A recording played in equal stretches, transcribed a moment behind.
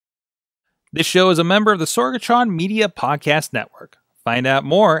This show is a member of the Sorgatron Media Podcast Network. Find out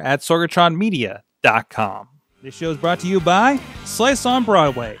more at sorgatronmedia.com. This show is brought to you by Slice on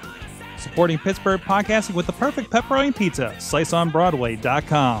Broadway, supporting Pittsburgh podcasting with the perfect pepperoni pizza,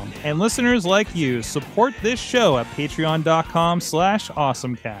 sliceonbroadway.com. And listeners like you, support this show at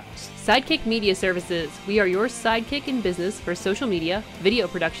patreon.com/awesomecast. Sidekick Media Services. We are your sidekick in business for social media, video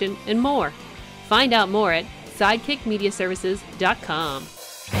production, and more. Find out more at sidekickmediaservices.com.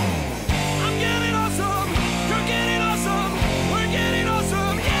 I'm getting awesome, you're getting awesome, we're getting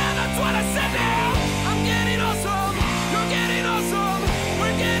awesome, yeah, that's what I said now. I'm getting awesome, you're getting awesome,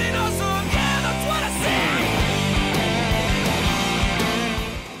 we're getting awesome, yeah, that's what I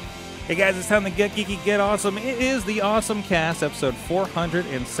said. Hey guys, it's time to get geeky, get awesome. It is the AwesomeCast, episode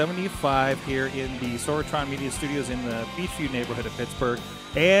 475 here in the Sorgatron Media Studios in the Beachview neighborhood of Pittsburgh.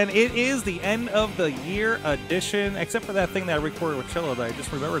 And it is the end of the year edition, except for that thing that I recorded with Chilla that I just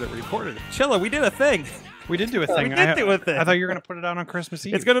remembered that we recorded. Chilla, we did a thing. We did do a thing. We did do a thing. I thought you were going to put it out on Christmas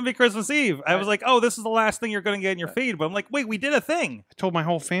Eve. It's going to be Christmas Eve. I was like, oh, this is the last thing you're going to get in your feed. But I'm like, wait, we did a thing. I told my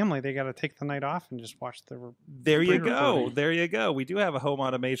whole family they got to take the night off and just watch the. There you go. There you go. We do have a home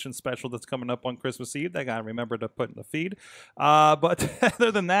automation special that's coming up on Christmas Eve that I got to remember to put in the feed. But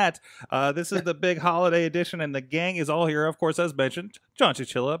other than that, this is the big holiday edition, and the gang is all here, of course, as mentioned. John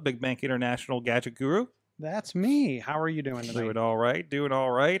Chilla, Big Bank International Gadget Guru. That's me. How are you doing tonight? Doing all right. Doing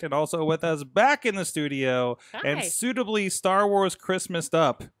all right. And also with us back in the studio and suitably Star Wars Christmased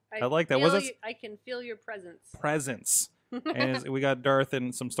up. I like that. Was it? I can feel your presence. Presents. And we got Darth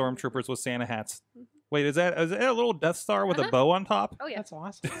and some stormtroopers with Santa hats. Wait, is that a little Death Star with a bow on top? Oh yeah, that's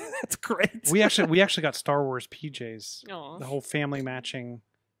awesome. That's great. We actually got Star Wars PJs. Aww. The whole family matching.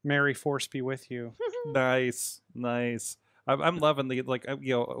 Merry Force be with you. Nice. I'm loving the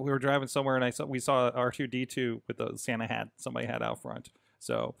we were driving somewhere and we saw R2D2 with the Santa hat somebody had out front.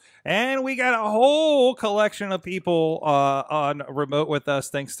 So, and we got a whole collection of people on remote with us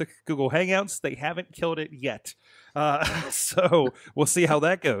thanks to Google Hangouts. They haven't killed it yet. So we'll see how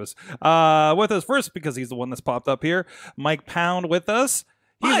that goes. With us first, because he's the one that's popped up here, Mike Pound with us.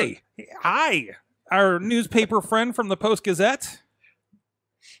 Hi. Our newspaper friend from the Post-Gazette.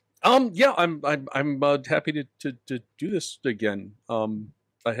 Yeah, I'm happy to do this again.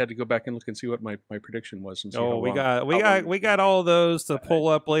 I had to go back and look and see what my prediction was. And see we got all of those to pull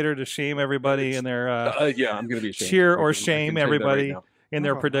up later to shame everybody in their yeah, I'm gonna be ashamed. Cheer or shame everybody in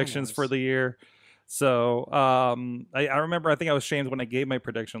their predictions for the year. So I remember I think I was shamed when I gave my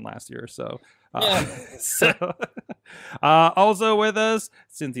prediction last year. So also with us,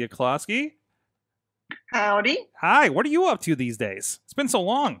 Cynthia Klosky. Howdy. Hi, what are you up to these days? It's been so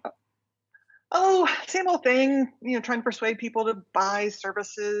long. Oh, same old thing. Trying to persuade people to buy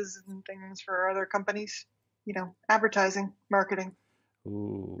services and things for other companies. Advertising, marketing.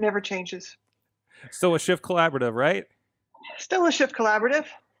 Ooh. Never changes. Still a Shift Collaborative, right? Still a Shift Collaborative.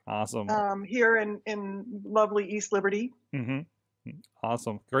 Awesome. Here in lovely East Liberty. Mm-hmm.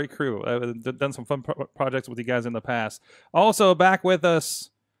 Awesome. Great crew. I've done some fun projects with you guys in the past. Also back with us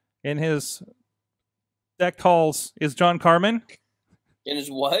in his decked halls is John Carman. In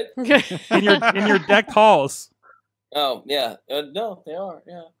his what? in your decked halls. Oh yeah, no, they are.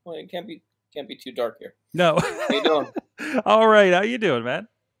 Yeah, well, it can't be too dark here. No. How you doing? All right, how you doing, man?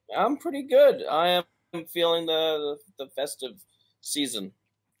 I'm pretty good. I am feeling the festive season.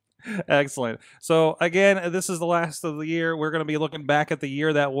 Excellent. So again, this is the last of the year. We're going to be looking back at the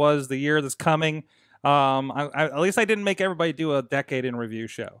year that was, the year that's coming. At least I didn't make everybody do a decade in review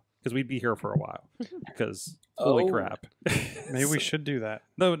show, because we'd be here for a while. Because holy crap, maybe we should do that.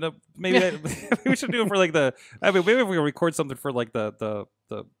 No, maybe we should do it for like the. I mean, maybe if we record something for like the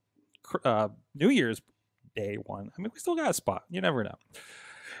New Year's Day one. I mean, we still got a spot. You never know.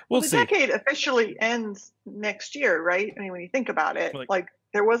 We'll see. The decade officially ends next year, right? I mean, when you think about it, like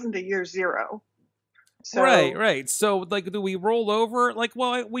there wasn't a year zero. So, right. So, do we roll over?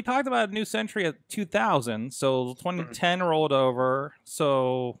 We talked about a new century at 2000, so 2010 rolled over.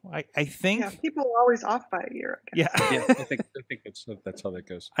 So, I think people are always off by a year. Yeah, I think that's how that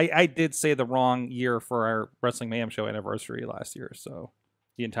goes. I did say the wrong year for our Wrestling Mayhem show anniversary last year, so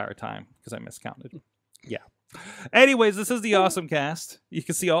the entire time because I miscounted. Yeah. Anyways, this is the AwesomeCast. You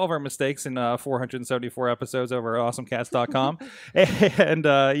can see all of our mistakes in 474 episodes over at awesomecast.com. And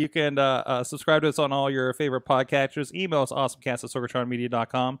you can subscribe to us on all your favorite podcatchers. Email us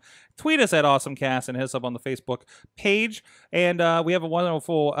awesomecast@sorgatronmedia.com. Tweet us at awesomecast and hit us up on the Facebook page. And we have a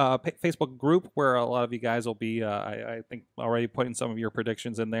wonderful Facebook group where a lot of you guys will be, I think, already putting some of your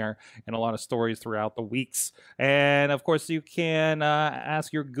predictions in there and a lot of stories throughout the weeks. And, of course, you can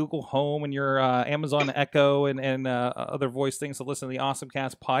ask your Google Home and your Amazon Echo Duolingo and other voice things to listen to the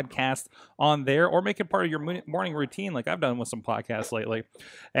AwesomeCast podcast on there, or make it part of your morning routine like I've done with some podcasts lately.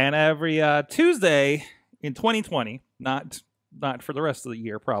 And every Tuesday in 2020, not for the rest of the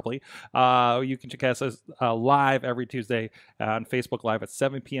year, probably. You can check us live every Tuesday on Facebook Live at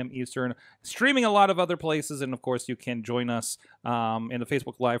 7 p.m. Eastern, streaming a lot of other places. And, of course, you can join us in the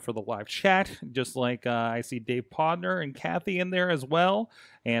Facebook Live for the live chat, just like I see Dave Podner and Kathy in there as well.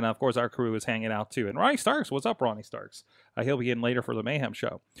 And, of course, our crew is hanging out, too. And Ronnie Starks, what's up, Ronnie Starks? He'll be in later for the Mayhem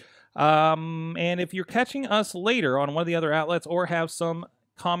Show. And if you're catching us later on one of the other outlets or have some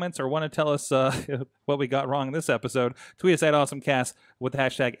comments or want to tell us what we got wrong in this episode, tweet us at AwesomeCast with the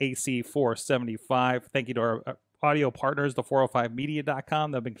hashtag AC475. Thank you to our audio partners, the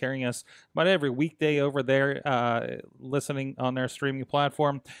 405media.com. They've been carrying us about every weekday over there, listening on their streaming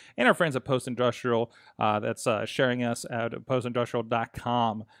platform, and our friends at Post Industrial that's sharing us at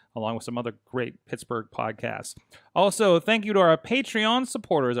postindustrial.com, along with some other great Pittsburgh podcasts. Also, thank you to our Patreon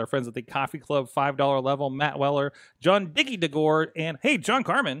supporters, our friends at the Coffee Club $5 level, Matt Weller, John Dickey DeGore, and hey, John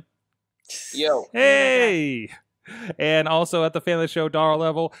Carman. Yo. Hey! And also at the Family Show dollar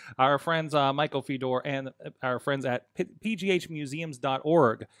level, our friends Michael Fedor and our friends at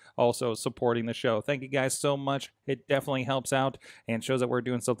pghmuseums.org also supporting the show. Thank you guys so much. It definitely helps out and shows that we're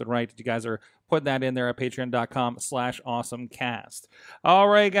doing something right. You guys are putting that in there at patreon.com/awesomecast. All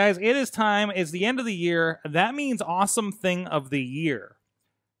right, guys, it is time. It's the end of the year. That means awesome thing of the year.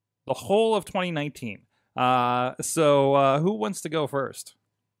 The whole of 2019. So who wants to go first?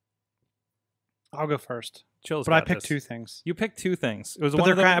 I'll go first. Chilla's but I got picked this. 2 things. You picked 2 things. It was But, one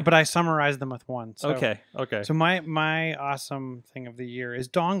of them. but I summarized them with one. So, Okay. So my awesome thing of the year is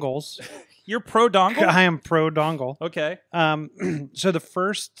dongles. You're pro dongle? I am pro dongle. Okay. So the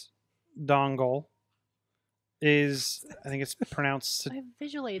first dongle is, I think it's pronounced I have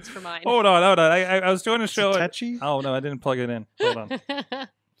visual aids for mine. Hold on. I was trying to show it. Satechi? Oh, no, I didn't plug it in. Hold on.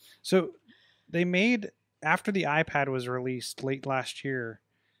 So they made, after the iPad was released late last year,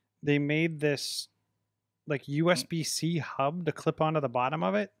 they made this like USB-C hub to clip onto the bottom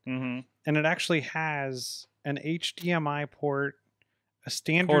of it. Mm-hmm. And it actually has an HDMI port, a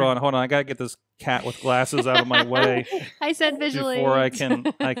standard... Hold on. I got to get this cat with glasses out of my way I said visual before aids.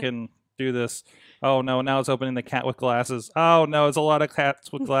 I can do this. Oh, no, now it's opening the cat with glasses. Oh, no, it's a lot of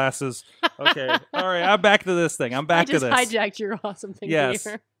cats with glasses. Okay. All right, I'm back to this thing. I'm back to this. I just hijacked your awesome thing Yes.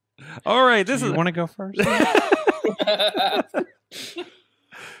 here. All right, this Do is... you want to go first?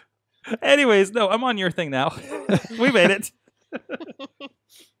 Anyways, no, I'm on your thing now. We made it.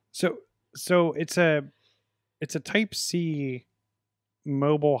 So it's a Type-C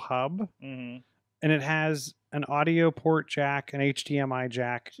mobile hub, Mm-hmm. and it has an audio port jack, an HDMI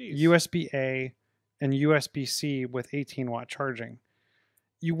jack, Jeez. USB-A, and USB-C with 18-watt charging.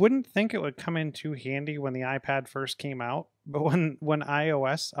 You wouldn't think it would come in too handy when the iPad first came out, but when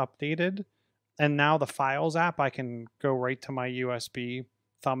iOS updated, and now the Files app, I can go right to my USB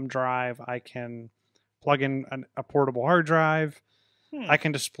thumb drive. I can plug in a portable hard drive. I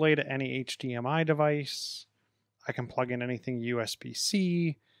can display to any HDMI device. I can plug in anything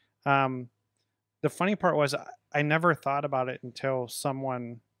USB-C. The funny part was I never thought about it until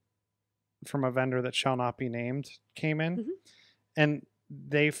someone from a vendor that shall not be named came in, Mhm. and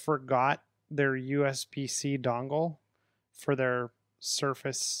they forgot their USB-C dongle for their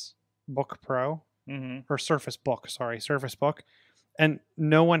Surface Book Pro, Mm-hmm. or Surface Book, Surface Book. And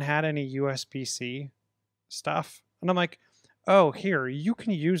no one had any USB-C stuff. And I'm like, oh, here, you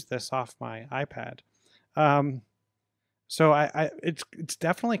can use this off my iPad. So it's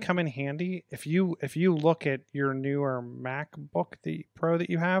definitely come in handy. If you look at your newer MacBook Pro that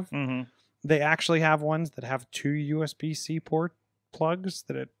you have, Mm-hmm. they actually have ones that have 2 USB-C port plugs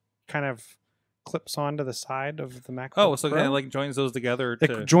that it kind of clips onto the side of the MacBook Oh, so it Pro. kind of like joins those together It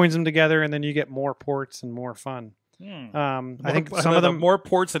to... joins them together, and then you get more ports and more fun. I think some of them more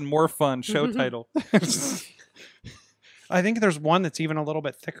ports and more fun show title. I think there's one that's even a little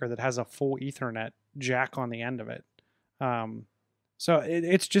bit thicker that has a full Ethernet jack on the end of it. So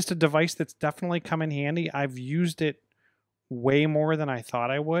it's just a device that's definitely come in handy. I've used it way more than I thought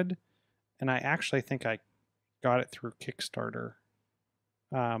I would, and I actually think I got it through Kickstarter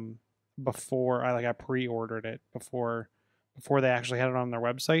before I pre-ordered it before they actually had it on their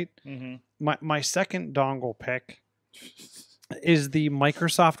website. Mm-hmm. My second dongle pick is the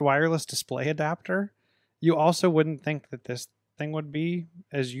Microsoft wireless display adapter. You also wouldn't think that this thing would be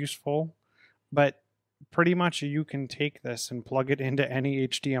as useful, but pretty much you can take this and plug it into any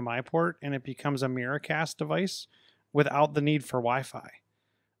HDMI port, and it becomes a Miracast device without the need for Wi-Fi.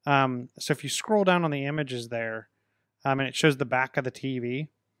 So if you scroll down on the images there, and it shows the back of the TV,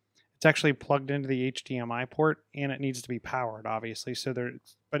 it's actually plugged into the HDMI port, and it needs to be powered, obviously. So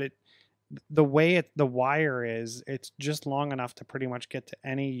the way the wire is, it's just long enough to pretty much get to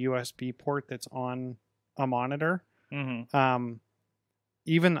any USB port that's on a monitor. Mm-hmm.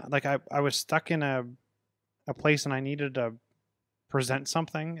 Even like I was stuck in a place and I needed to present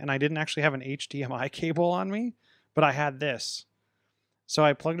something, and I didn't actually have an HDMI cable on me, but I had this. So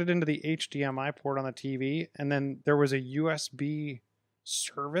I plugged it into the HDMI port on the TV, and then there was a USB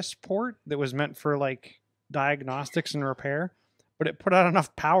service port that was meant for like diagnostics and repair, but it put out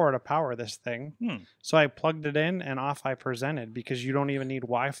enough power to power this thing. So I plugged it in, and off I presented, because you don't even need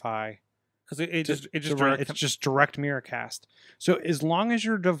Wi-Fi. Because It's just direct Miracast. So as long as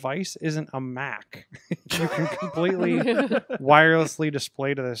your device isn't a Mac, you can completely wirelessly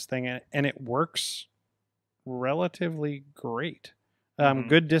display to this thing, and it works relatively great.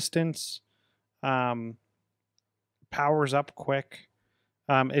 Good distance, powers up quick.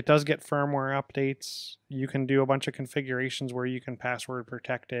 It does get firmware updates. You can do a bunch of configurations where you can password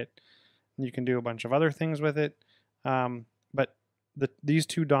protect it. You can do a bunch of other things with it. But these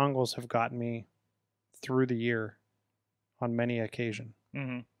two dongles have gotten me through the year on many occasion.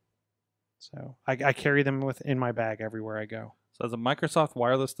 Mm-hmm. So I carry them in my bag everywhere I go. So it's a Microsoft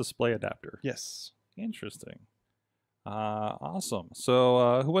wireless display adapter. Yes. Interesting. Awesome.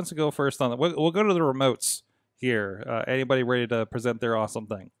 So who wants to go first on that? We'll go to the remotes here. Anybody ready to present their awesome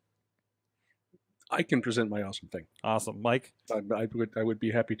thing? I can present my awesome thing. Awesome. Mike? I would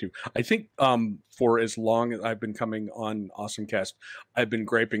be happy to. I think for as long as I've been coming on AwesomeCast, I've been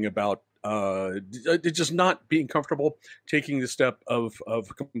griping about just not being comfortable taking the step of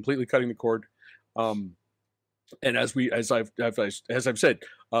completely cutting the cord. And as I've said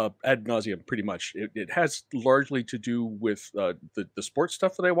ad nauseum, pretty much, it has largely to do with the sports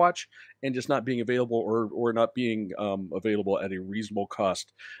stuff that I watch, and just not being available or not being available at a reasonable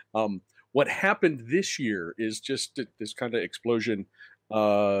cost. What happened this year is just this kind of explosion.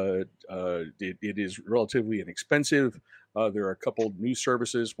 It is relatively inexpensive. There are a couple new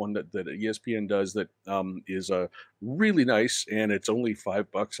services, one that ESPN does that is really nice, and it's only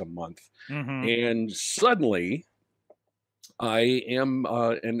 $5 a month. Mm-hmm. And suddenly, I am,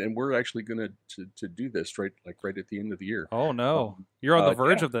 and we're actually going to do this right at the end of the year. Oh no, you're on the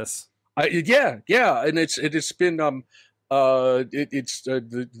verge of this. Yeah, and it's been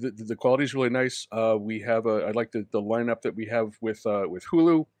the quality is really nice. We have I like the lineup that we have with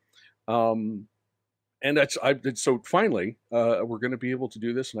Hulu. And so finally, we're going to be able to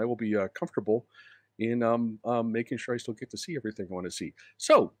do this, and I will be comfortable in making sure I still get to see everything I want to see.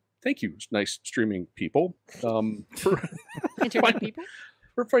 So thank you, nice streaming people, for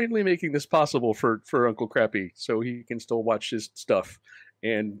finally making this possible for Uncle Crappy, so he can still watch his stuff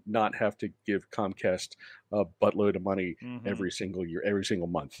and not have to give Comcast a buttload of money every single year, every single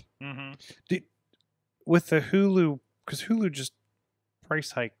month. Mm-hmm. With the Hulu, because Hulu just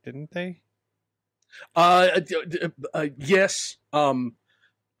price hiked, didn't they? Yes.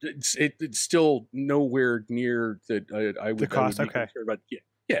 It's still nowhere near that. I would. The cost, I would be okay. concerned about.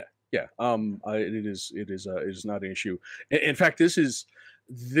 Yeah. It is not an issue. In fact, that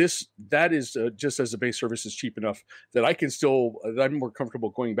is just as a base service is cheap enough that I can still. I'm more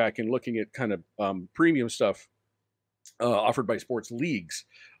comfortable going back and looking at kind of premium stuff offered by sports leagues,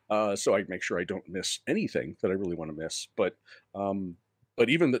 so I make sure I don't miss anything that I really want to miss. But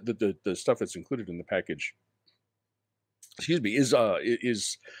even the stuff that's included in the package, would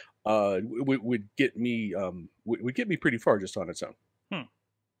get me pretty far just on its own.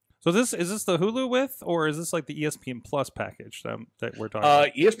 So is this the Hulu with, or is this like the ESPN Plus package that we're talking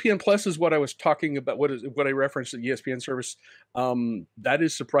about? ESPN Plus is what I was talking about. What I referenced, the ESPN service. That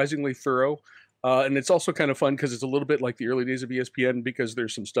is surprisingly thorough, and it's also kind of fun because it's a little bit like the early days of ESPN, because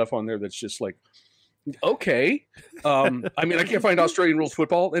there's some stuff on there that's just like, okay. I mean, I can't find Australian rules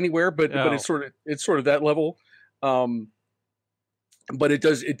football anywhere, but it's sort of that level. But it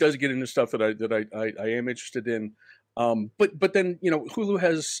does get into stuff that I am interested in. But then, Hulu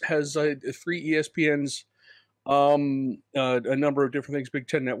has 3 ESPNs, a number of different things, Big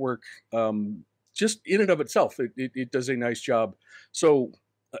Ten Network, just in and of itself, it does a nice job. So,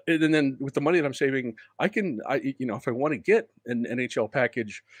 and then with the money that I'm saving, I if I want to get an NHL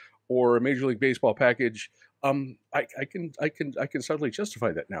package or a Major League Baseball package, I can suddenly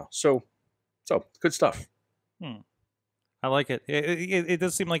justify that now. So good stuff. I like it. It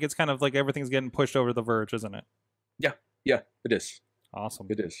does seem like it's kind of like everything's getting pushed over the verge, isn't it? Yeah, it is. Awesome.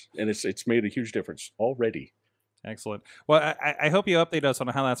 It is, and it's made a huge difference already. Excellent. Well, I hope you update us on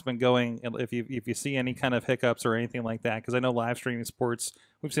how that's been going. If you see any kind of hiccups or anything like that, because I know live streaming sports,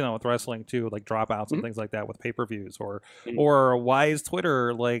 we've seen that with wrestling too, like dropouts and things like that with pay-per-views, or why is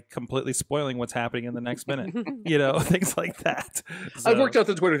Twitter like completely spoiling what's happening in the next minute? Things like that. So, I've worked out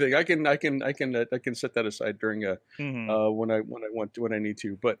the Twitter thing. I can set that aside during when I need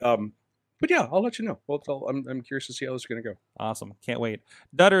to. But yeah, I'll let you know. I'm curious to see how this is going to go. Awesome. Can't wait.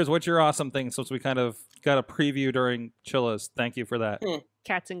 Dutters, what's your awesome thing? Since we kind of got a preview during Chilla's. Thank you for that.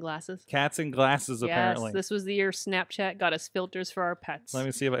 Cats and glasses. Cats and glasses, apparently. Yes, this was the year Snapchat got us filters for our pets. Let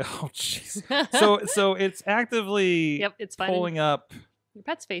me see if oh, jeez. So it's actively it's pulling up your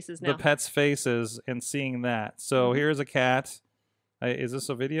pets' faces now. the pets' faces and seeing that. So here's a cat. Is this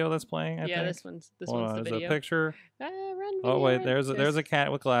a video that's playing? I think? This one's the Is video. a picture? Run, Wait, there's a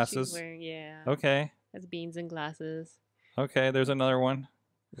cat with glasses. She's wearing, Okay. Has beans and glasses. Okay, there's another one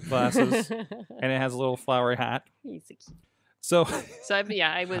with glasses, and it has a little flowery hat. He's a cute. So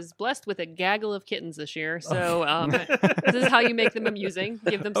I was blessed with a gaggle of kittens this year. So this is how you make them amusing.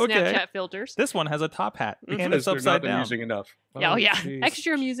 Give them Snapchat filters. This one has a top hat and it's They're upside not down. amusing enough. Geez.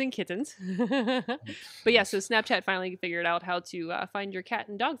 Extra amusing kittens. But yeah, so Snapchat finally figured out how to find your cat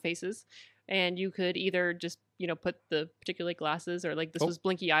and dog faces, and you could either just put the particular glasses or like this was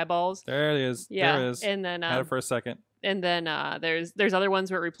blinky eyeballs. There it is. Yeah, there it is. and then had it for a second. And then there's other ones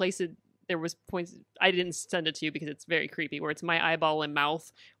where it replaced it. There was points I didn't send it to you because it's very creepy, where it's my eyeball and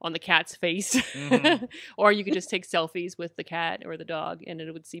mouth on the cat's face, or you could just take selfies with the cat or the dog, and it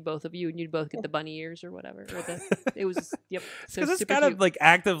would see both of you, and you'd both get the bunny ears or whatever. It was because it's got to like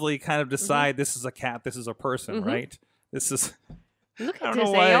actively kind of decide this is a cat, this is a person, right? This is. Look at this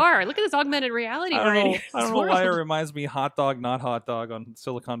AR. Look at this augmented reality. I don't know why it reminds me hot dog, not hot dog on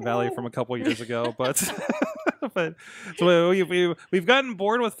Silicon Valley from a couple years ago, but so we've gotten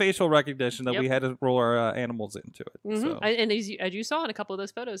bored with facial recognition that we had to roll our animals into it. So. And as you saw in a couple of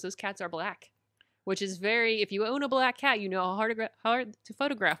those photos, those cats are black, which is if you own a black cat, you know how hard to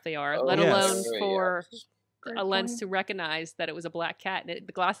photograph they are, let alone for a lens to recognize that it was a black cat. And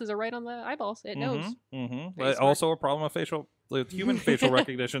the glasses are right on the eyeballs. It knows. But also a problem with human facial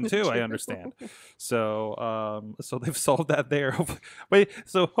recognition too. I understand. So they've solved that there.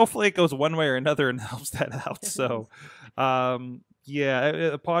 So hopefully it goes one way or another and helps that out. So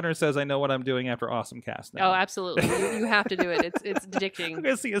Potter says, I know what I'm doing after AwesomeCast now. Oh, absolutely. You have to do it. It's addicting. I'm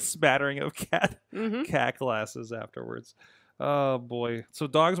gonna see a smattering of cat glasses afterwards. Oh boy. So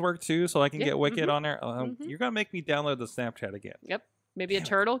dogs work too, so I can get Wicked on there. You're gonna make me download the Snapchat again. Yep. Maybe a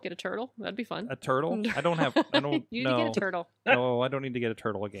turtle. Get a turtle. That'd be fun. A turtle? I don't. You need to get a turtle. No, I don't need to get a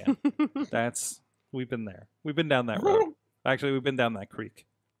turtle again. We've been there. We've been down that road. Actually, we've been down that creek.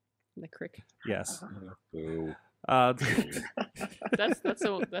 The crick. Yes. That's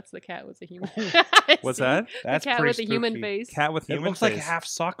the cat with the human. What's that? That's the cat with the human face. Cat with It human looks face. like a half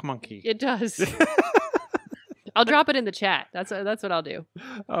sock monkey. It does. I'll drop it in the chat. That's what I'll do.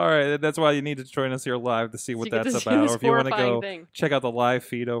 All right, that's why you need to join us here live to see what that's see about, this or if you want to go thing. check out the live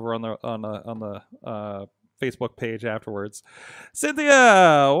feed over on the Facebook page afterwards.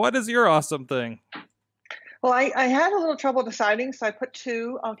 Cynthia, what is your awesome thing? Well, I had a little trouble deciding, so I put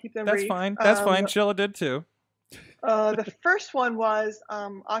two. I'll keep them brief. That's fine. Chilla did too. The first one was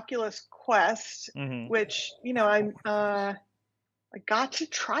Oculus Quest, which I got to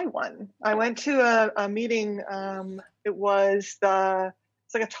try one. I went to a meeting. It was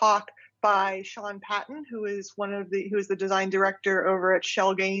it's like a talk by Sean Patton, who is the design director over at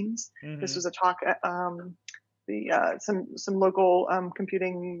Shell Games. This was a talk at some local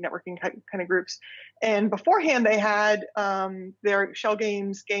computing networking kind of groups. And beforehand, they had their Shell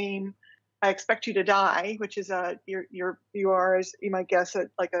Games game, I Expect You to Die, which is you are, as you might guess,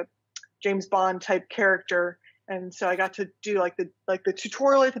 like a James Bond type character. And so I got to do like the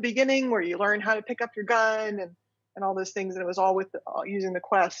tutorial at the beginning where you learn how to pick up your gun and all those things. And it was all with using the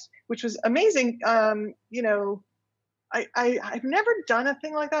Quest, which was amazing. I've never done a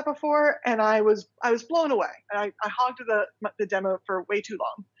thing like that before, and I was blown away. And I hogged the demo for way too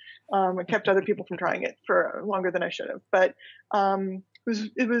long. I kept other people from trying it for longer than I should have. But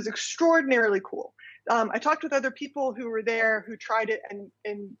it was extraordinarily cool. I talked with other people who were there who tried it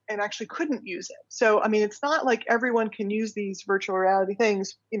and actually couldn't use it. So, I mean, it's not like everyone can use these virtual reality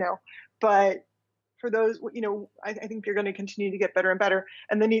things, but for those, I think you're going to continue to get better and better.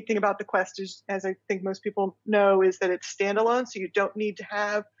 And the neat thing about the Quest is, as I think most people know, is that it's standalone. So you don't need to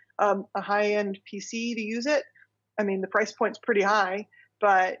have a high-end PC to use it. I mean, the price point's pretty high,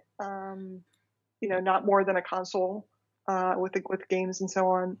 but, not more than a console. With games and so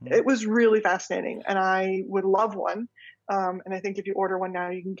on. It was really fascinating, and I would love one. And I think if you order one now,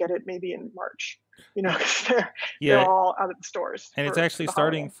 you can get it maybe in March. You know, 'cause they're Yeah. all out of the stores. And it's for actually the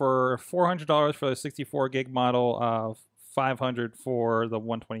starting holiday. for $400 for the 64 gig model, of $500 for the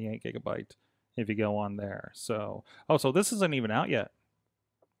 128 gigabyte if you go on there. So, so this isn't even out yet.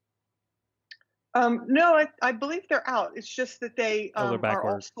 No, I believe they're out. It's just that they Oh, they're back are all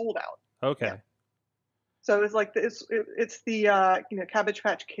ordered. sold out. Okay. Yeah. So it's like it's the Cabbage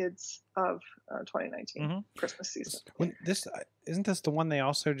Patch Kids of 2019 Mhm. Christmas season. When this isn't this the one they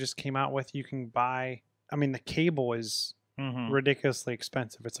also just came out with? You can buy. I mean, the cable is Mm-hmm. ridiculously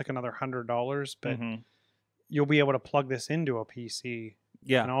expensive. It's like another $100, but Mm-hmm. you'll be able to plug this into a PC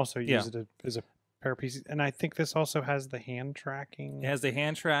Yeah. and also Yeah. use it as a pair of PCs. And I think this also has the hand tracking. It has the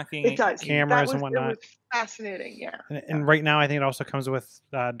hand tracking. It does. Cameras That and was, whatnot. It was fascinating. Yeah. And right now, I think it also comes with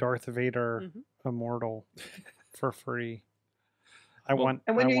Darth Vader Mhm. Immortal for free. I Well, want.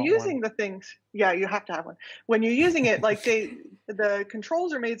 And when I you're want using one. the things, yeah, you have to have one. When you're using it, like the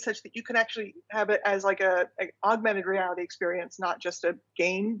controls are made such that you can actually have it as like a augmented reality experience, not just a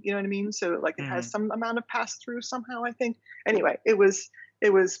game. You know what I mean? So like it has some amount of pass through somehow. I think. Anyway,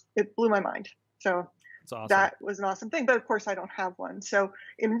 it blew my mind. So It's awesome. that was an awesome thing. But of course, I don't have one. So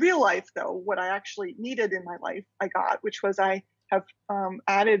in real life, though, what I actually needed in my life, I got, which was I have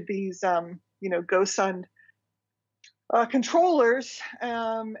added these, Gosund controllers,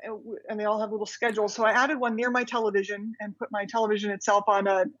 and they all have little schedules. So I added one near my television and put my television itself on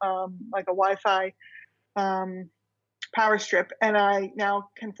a Wi-Fi power strip, and I now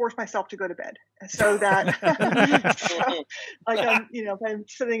can force myself to go to bed. So that, if I'm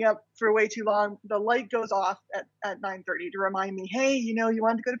sitting up for way too long, the light goes off at 9:30 to remind me, hey, you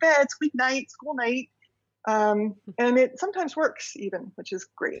wanted to go to bed, it's weeknight, school night. And it sometimes works even, which is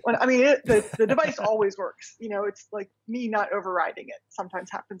great. The device always works. It's like me not overriding it sometimes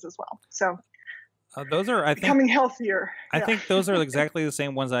happens as well. So those are, I think, becoming healthier. I think those are exactly the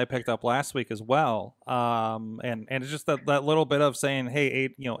same ones I picked up last week as well. And it's just that little bit of saying, hey,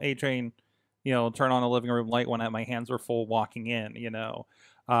 A-Train, turn on the living room light when my hands were full walking in,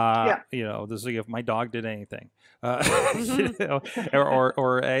 this is if my dog did anything, or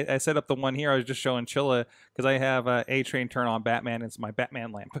I set up the one here. I was just showing Chilla because I have A-Train turn on Batman. It's my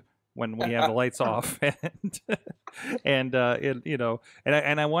Batman lamp when we have the lights off, and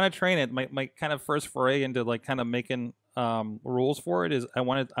I want to train it. My kind of first foray into like kind of making rules for it is I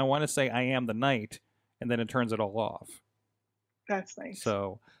want to say I am the knight, and then it turns it all off. That's nice.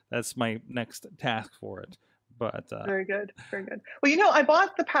 So that's my next task for it. But very good, very good. Well, I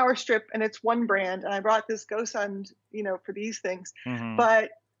bought the power strip, and it's one brand, and I brought this Gosund, for these things. Mhm. But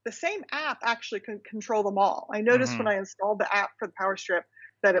the same app actually can control them all. I noticed when I installed the app for the power strip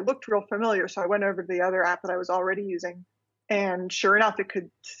that it looked real familiar, so I went over to the other app that I was already using, and sure enough, it could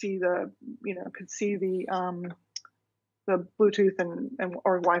see the Bluetooth and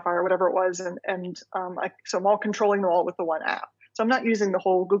or Wi-Fi or whatever it was, so I'm all controlling them all with the one app. So I'm not using the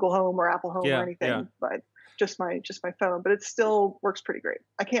whole Google Home or Apple Home or anything, but just my phone. But it still works pretty great.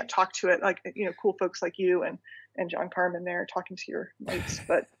 I can't talk to it like cool folks like you and John Carman there talking to your mates,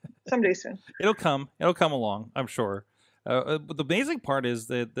 but someday soon. It'll come along, I'm sure. But the amazing part is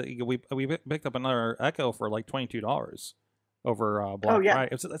that we picked up another Echo for like $22 over Black Friday.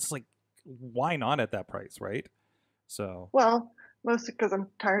 It's like, why not at that price, right? So mostly because I'm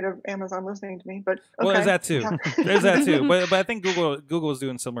tired of Amazon listening to me. But okay. Well, there's that too. There's that too. But I think Google is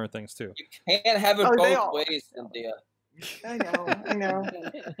doing similar things too. You can't have it both ways, Cynthia. I know.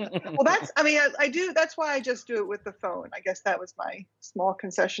 Well, I do. That's why I just do it with the phone. I guess that was my small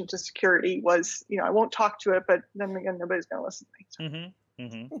concession to security was, I won't talk to it, but then again, nobody's going to listen to me.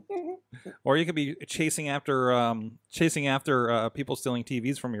 So. Or you could be chasing after people stealing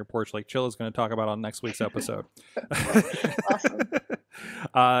TVs from your porch, like Chilla's going to talk about on next week's episode. Awesome.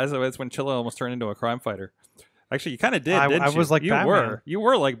 So it's when Chilla almost turned into a crime fighter. Actually, you kind of did. Didn't I was you? like Batman. You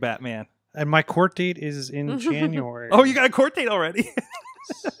were like Batman. And my court date is in January. Oh, you got a court date already?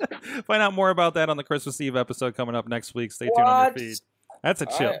 Find out more about that on the Christmas Eve episode coming up next week. Stay tuned on your feed. That's a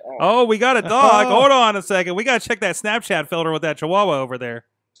chill. Oh, we got a dog. Hold on a second. We got to check that Snapchat filter with that Chihuahua over there.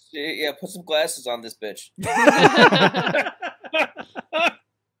 Yeah, put some glasses on this bitch.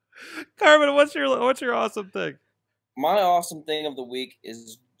 Carman, what's your awesome thing? My awesome thing of the week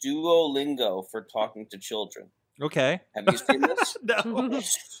is Duolingo for talking to children. Okay. Have you seen this? No.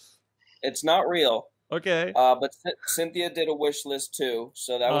 It's not real. Okay. But Cynthia did a wish list too,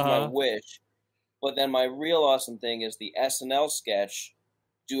 so that was my wish. But then my real awesome thing is the SNL sketch,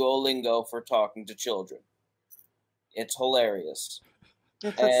 Duolingo for talking to children. It's hilarious.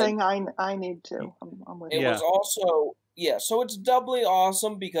 It's a thing I need to. I'm with it was also, Yeah, so it's doubly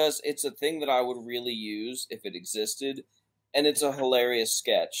awesome because it's a thing that I would really use if it existed, and it's a hilarious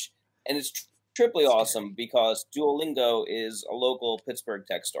sketch. And it's triply awesome because Duolingo is a local Pittsburgh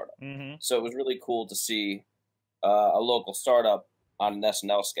tech startup. Mm-hmm. So it was really cool to see a local startup on an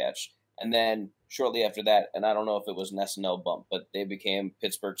SNL sketch. And then shortly after that, and I don't know if it was an SNL bump, but they became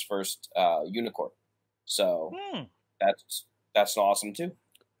Pittsburgh's first unicorn. So that's awesome too.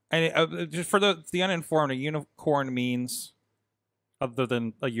 And just for the uninformed, a unicorn means other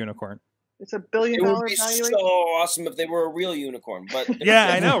than a unicorn. It's $1 billion It would be valuation. so awesome if they were a real unicorn. But Yeah,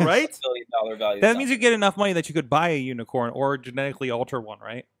 I know, right? $1 billion value. That means you get enough money that you could buy a unicorn or genetically alter one,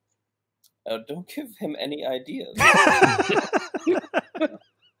 right? Don't give him any ideas.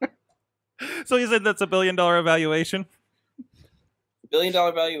 So you said that's $1 billion valuation? $1 billion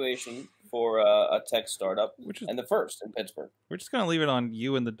valuation for a tech startup, Which is, and the first in Pittsburgh. we're just going to leave it on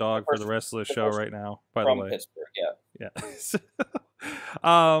you and the dog for the rest of the show right now, by the From way. Pittsburgh, yeah.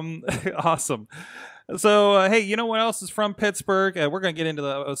 Yeah. Awesome. So, hey, you know what else is from Pittsburgh? We're going to get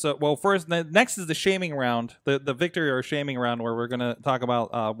into first, next is the shaming round, the victory or shaming round, where we're going to talk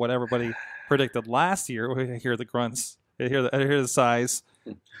about what everybody predicted last year. We hear the grunts. I hear the sighs.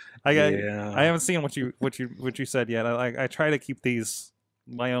 I haven't seen what you said yet. I try to keep these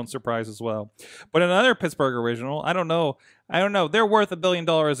my own surprise as well. But another Pittsburgh original, I don't know. They're worth $1 billion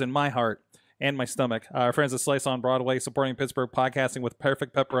in my heart and my stomach. Our friends at Slice on Broadway, supporting Pittsburgh podcasting with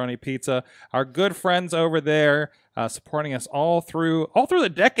perfect pepperoni pizza. Our good friends over there, supporting us all through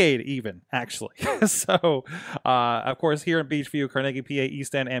the decade, even actually. So, of course, here in Beachview, Carnegie, PA,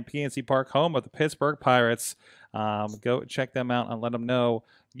 East End, and PNC Park, home of the Pittsburgh Pirates. Go check them out and let them know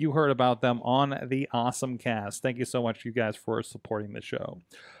you heard about them on the AwesomeCast. Thank you so much, you guys, for supporting the show.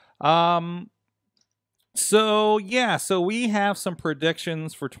 So we have some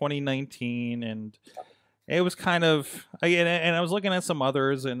predictions for 2019, and it was kind of, and I was looking at some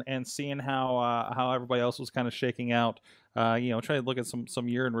others and seeing how everybody else was kind of shaking out. Trying to look at some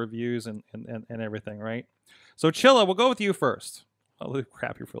year in reviews and everything, right? So Chilla, we'll go with you first. I'll leave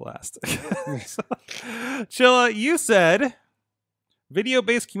crappy for last. Chilla, you said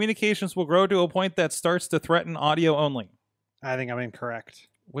video-based communications will grow to a point that starts to threaten audio only. I think I'm incorrect.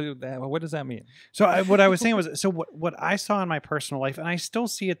 What does that mean? So what I was saying was, what I saw in my personal life, and I still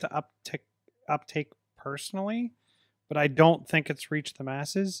see it to uptake personally, but I don't think it's reached the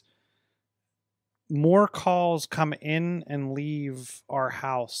masses. More calls come in and leave our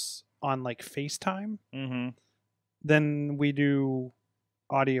house on like FaceTime than we do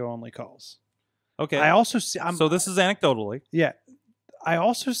audio only calls. Okay. I also see. So this is anecdotally. Yeah. I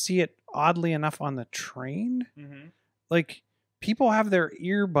also see it oddly enough on the train. Like, people have their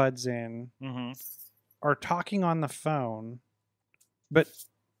earbuds in, are talking on the phone, but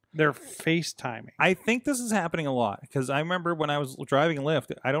they're FaceTiming. I think this is happening a lot because I remember when I was driving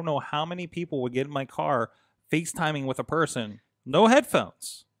Lyft, I don't know how many people would get in my car FaceTiming with a person, no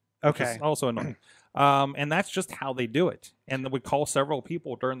headphones. Okay. Also annoying. And that's just how they do it. And they would call several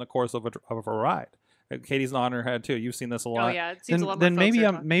people during the course of a ride. Katie's nodding her head too. You've seen this a lot. Oh yeah, it seems a lot more.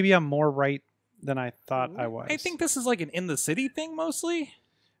 Then maybe I'm more right than I thought I was. I think this is like an in the city thing mostly.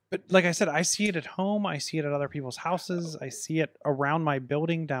 But like I said, I see it at home. I see it at other people's houses. I see it around my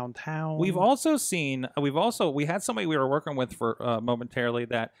building downtown. We had somebody we were working with for momentarily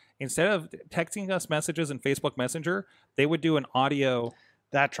that instead of texting us messages in Facebook Messenger, they would do an audio.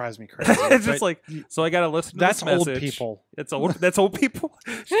 That drives me crazy. It's just like, so I got to listen to that's this message. old people. It's old. That's old people.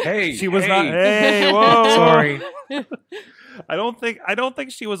 Hey, she was not. Hey, whoa. Sorry. I don't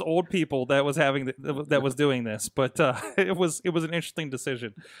think she was old people that was that was doing this, but it was an interesting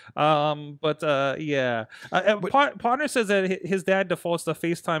decision. Yeah. Partner says that his dad defaults to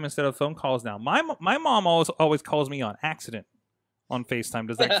FaceTime instead of phone calls now. My mom always calls me on accident on FaceTime.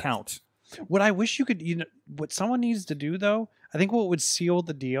 Does that count? What I wish you could, what someone needs to do though, I think what would seal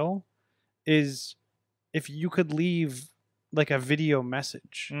the deal is if you could leave like a video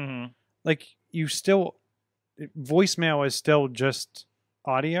message. Like voicemail is still just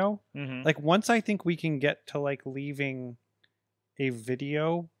audio. Like once I think we can get to like leaving a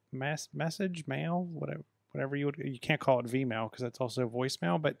video message, mail, whatever you can't call it Vmail because that's also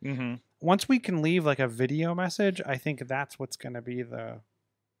voicemail. But once we can leave like a video message, I think that's what's going to be the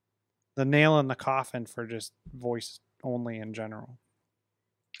nail in the coffin for just voice only in general.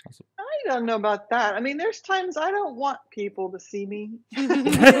 Awesome. I don't know about that. I mean, there's times I don't want people to see me.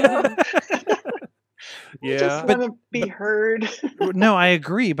 Yeah, I just want to be heard. No, I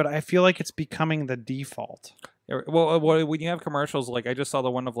agree, but I feel like it's becoming the default. when you have commercials, like I just saw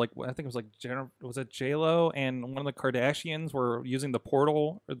the one of like I think it was like was it J-Lo and one of the Kardashians were using the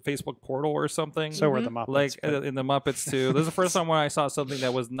portal, or the Facebook portal or something. So were the Muppets. Like in the Muppets too. This is the first time when I saw something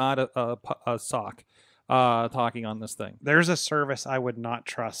that was not a sock talking on this thing. There's a service I would not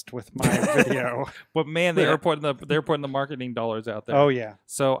trust with my video. But man, they're putting the marketing dollars out there. Oh yeah.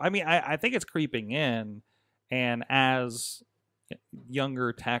 So I mean, I think it's creeping in, and as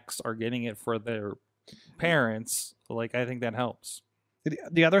younger techs are getting it for their parents, like I think that helps.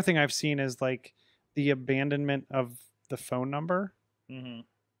 The other thing I've seen is like the abandonment of the phone number,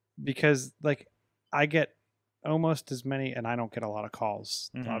 because like I get almost as many, and I don't get a lot of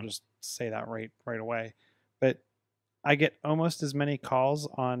calls. I'll just say that right away, but I get almost as many calls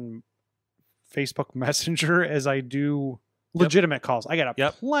on Facebook Messenger as I do legitimate calls. I get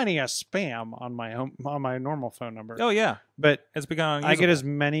plenty of spam on my normal phone number. Oh yeah, but it's become unusable. I get as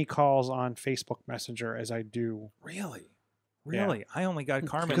many calls on Facebook Messenger as I do. Really? I only got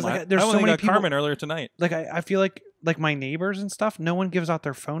Carman. Because like, there's so many people, Carman earlier tonight. Like I feel like my neighbors and stuff, no one gives out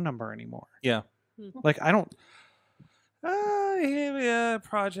their phone number anymore. Yeah. Like I don't. Yeah,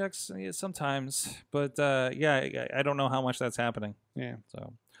 projects sometimes, but yeah, I don't know how much that's happening. Yeah.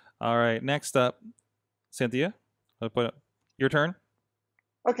 So, all right, next up, Cynthia, your turn.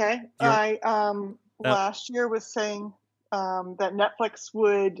 Okay, I last year was saying that Netflix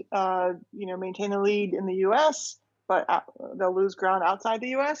would maintain the lead in the U.S., but they'll lose ground outside the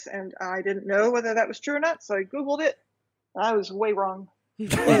U.S., and I didn't know whether that was true or not, so I Googled it. And I was way wrong.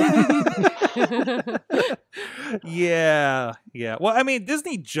 Yeah. Well, I mean,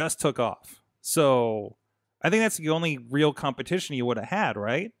 Disney just took off, so I think that's the only real competition you would have had,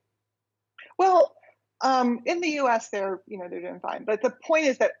 right? Well, in the U.S., they're doing fine, but the point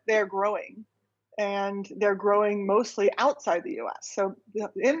is that they're growing, and they're growing mostly outside the U.S. So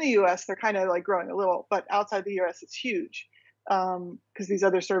in the U.S., they're kind of like growing a little, but outside the U.S., it's huge because these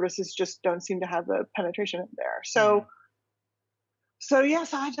other services just don't seem to have the penetration in there. So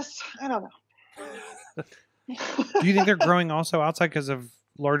yes, I don't know. Do you think they're growing also outside because of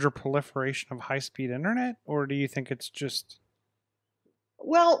larger proliferation of high-speed internet, or do you think it's just?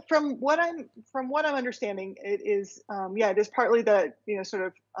 Well, from what I'm understanding, it is it is partly that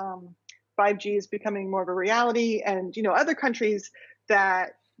sort of 5G is becoming more of a reality, and other countries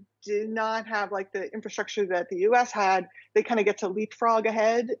that did not have like the infrastructure that the U.S. had, they kind of get to leapfrog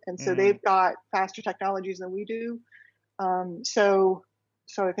ahead, and so they've got faster technologies than we do. So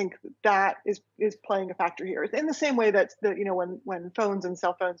I think that is playing a factor here. In the same way that when phones and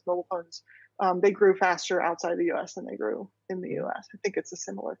cell phones, mobile phones, they grew faster outside the U.S. than they grew in the U.S. I think it's a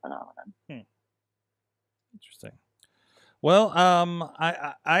similar phenomenon. Interesting. Well,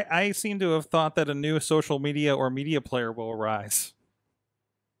 I seem to have thought that a new social media or media player will arise.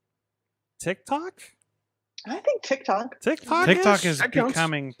 TikTok? I think TikTok is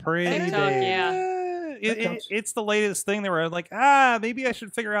becoming pretty big. Yeah. It's the latest thing. They were like, maybe I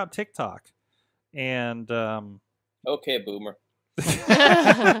should figure out TikTok. And okay, boomer.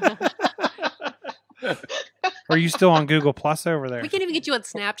 Are you still on Google Plus over there? We can't even get you on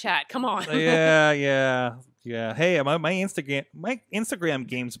Snapchat. Come on. Yeah. Hey, my Instagram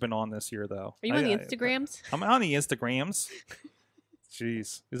game's been on this year though. Are you on the Instagrams? I'm on the Instagrams.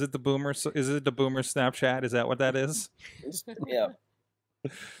 Jeez, is it the boomer Snapchat? Is that what that is? Yeah.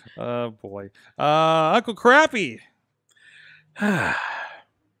 Oh boy, Uncle Crappy.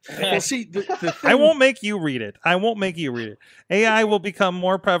 See, the I won't make you read it. AI will become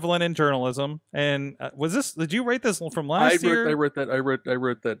more prevalent in journalism. And did you write this from last year? I wrote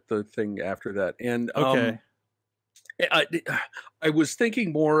that the thing after that. And okay. I was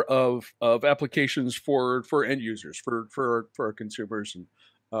thinking more of applications for end users, for our consumers, and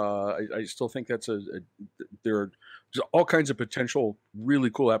I still think that's there are all kinds of potential really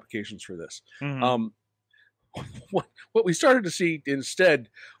cool applications for this. Mm-hmm. What we started to see instead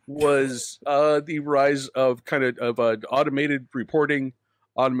was the rise of automated reporting,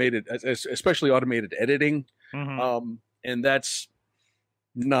 especially automated editing, and that's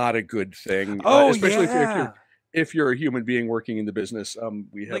not a good thing. Especially if you're a human being working in the business.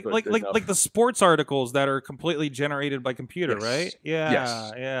 We have like the sports articles that are completely generated by computer, right?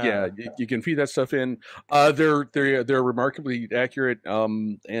 Yeah. You can feed that stuff in. They're remarkably accurate.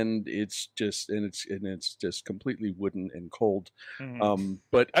 And it's just completely wooden and cold.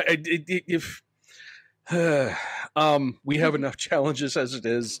 But if we have enough challenges as it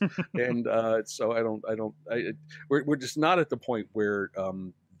is, and so we're just not at the point where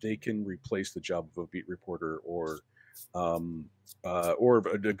they can replace the job of a beat reporter or a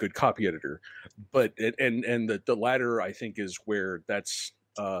good copy editor, but the latter I think is where that's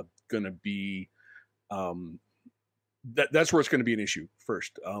going to be that's where it's going to be an issue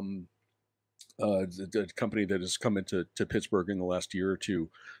first. The company that has come into Pittsburgh in the last year or two,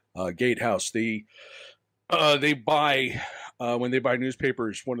 Gatehouse, they buy when they buy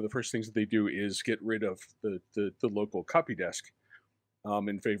newspapers. One of the first things that they do is get rid of the local copy desk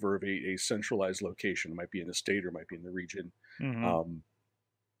in favor of a centralized location. It might be in the state or it might be in the region. Mm-hmm.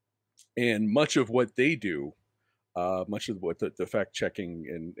 And much of what they do, much of what the fact checking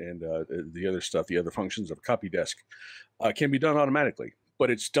and the other stuff, the other functions of a copy desk, can be done automatically, but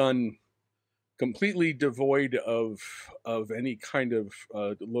it's done completely devoid of any kind of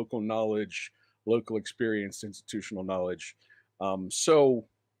local knowledge, local experience, institutional knowledge. So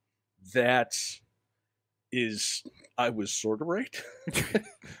that is, I was sort of right.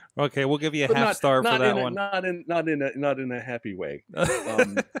 Okay, we'll give you a But half star for that one. Not in a happy way.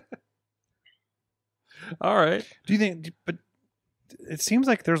 All right. Do you think? But it seems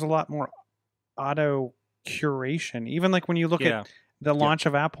like there's a lot more auto curation. Even like when you look Yeah. at the launch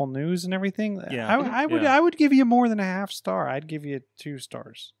of Apple News and everything. Yeah. I would give you more than a half star. I'd give you 2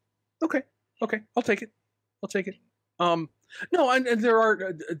 stars. Okay, I'll take it. No, and there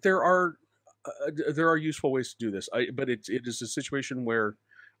are useful ways to do this. But it is a situation where,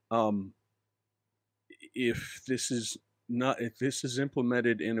 if this is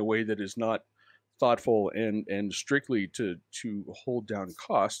implemented in a way that is not thoughtful and strictly to hold down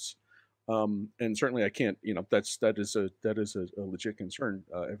costs, and certainly I can't, that is a legit concern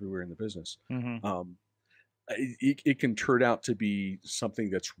everywhere in the business. Mm-hmm. It can turn out to be something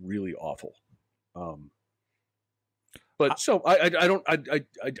that's really awful. But so I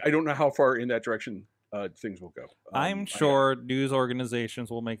don't know how far in that direction things will go. I'm sure news organizations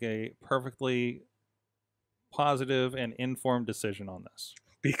will make a perfectly positive and informed decision on this.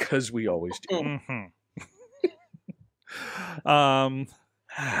 Because we always do. Mm-hmm.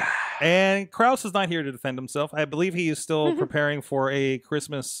 And Krause is not here to defend himself. I believe he is still preparing for a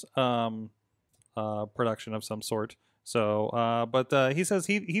Christmas production of some sort. So, but he says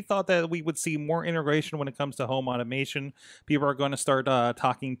he thought that we would see more integration when it comes to home automation. People are going to start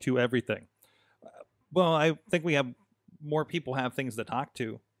talking to everything. Well, I think we have more people have things to talk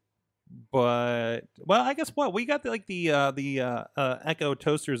to. But I guess what we got the Echo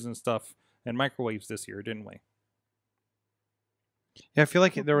toasters and stuff and microwaves this year, didn't we? Yeah, I feel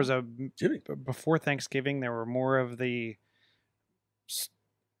like there was before Thanksgiving. There were more of the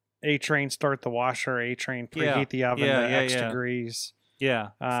A-Train start the washer, A-Train preheat the oven to X degrees. Yeah.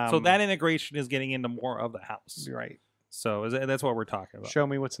 So that integration is getting into more of the house. Right. So that's what we're talking about. Show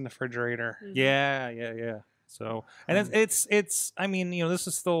me what's in the refrigerator. Mhm. Yeah. So, and it's I mean, this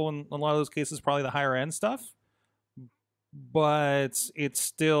is still in a lot of those cases probably the higher end stuff, but it's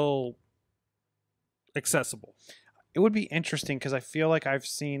still accessible. It would be interesting because I feel like I've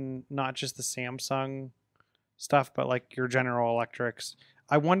seen not just the Samsung stuff, but like your General Electrics.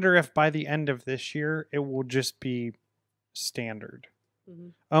 I wonder if by the end of this year, it will just be standard. Mm-hmm.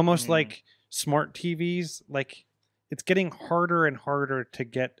 Almost like smart TVs. Like it's getting harder and harder to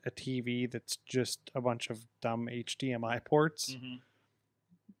get a TV that's just a bunch of dumb HDMI ports. Mm-hmm.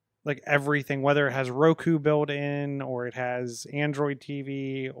 Like everything, whether it has Roku built in or it has Android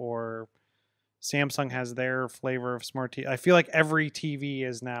TV or Samsung has their flavor of smart TV. I feel like every TV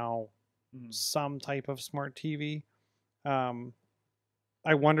is now some type of smart TV.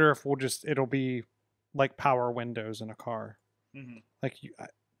 I wonder if it'll be like power windows in a car. Mm-hmm. Like, do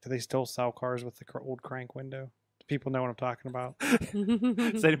they still sell cars with the old crank window? Do people know what I'm talking about?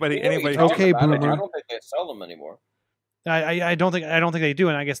 Is anybody? Okay, I boomer. don't think they sell them anymore. I don't think they do,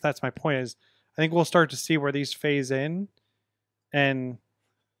 and I guess that's my point. Is I think we'll start to see where these phase in, and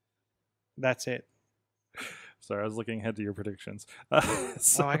that's it. Sorry, I was looking ahead to your predictions.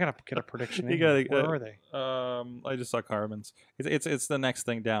 So I gotta get a prediction. Where are they? I just saw Carman's. It's the next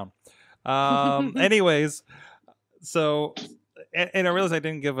thing down. Anyways, so and I realized I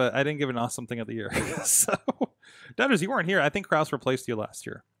didn't give an awesome thing of the year. So, Dutters, you weren't here. I think Krause replaced you last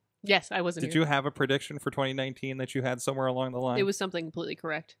year. Yes, I wasn't Did here. you have a prediction for 2019 that you had somewhere along the line? It was something completely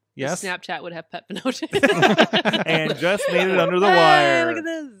correct. Yes? Snapchat would have pet Pinocchio. And just made it under the Hey, wire. look at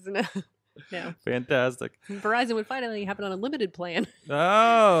this. No. Fantastic. Verizon would finally have it on a limited plan.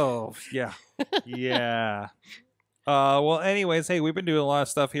 Oh, yeah. Yeah. Well, anyways, hey, we've been doing a lot of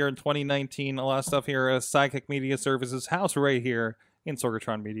stuff here in 2019, a lot of stuff here at Sidekick Media Services house right here in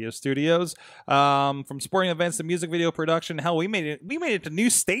Sorgatron Media Studios. From sporting events to music video production, hell, we made it to new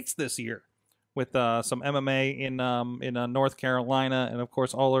states this year with some MMA in North Carolina, and of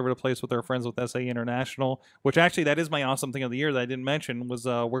course all over the place with our friends with SA International, which actually that is my awesome thing of the year that I didn't mention, was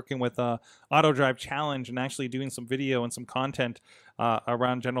working with Auto Drive Challenge and actually doing some video and some content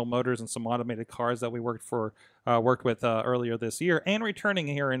around General Motors and some automated cars that we worked for worked with earlier this year, and returning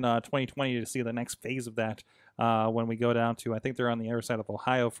here in 2020 to see the next phase of that when we go down to, I think they're on the other side of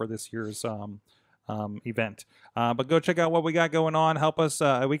Ohio for this year's event. But go check out what we got going on. Help us.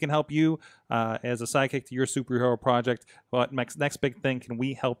 We can help you as a sidekick to your superhero project. What next big thing can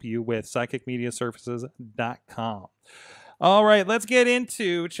we help you with? SidekickMediaServices.com. All right, let's get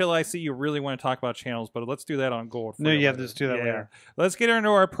into Chilla. I see you really want to talk about channels, but let's do that on Gold. No, yeah, let's do that later. Let's get into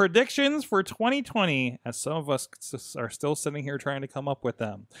our predictions for 2020, as some of us are still sitting here trying to come up with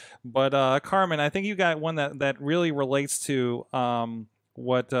them. But Carman, I think you got one that really relates to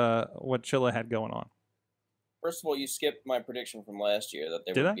what Chilla had going on. First of all, you skipped my prediction from last year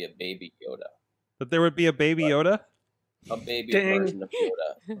that there would be a baby Yoda. That there would be a baby Yoda? A baby Dang. version of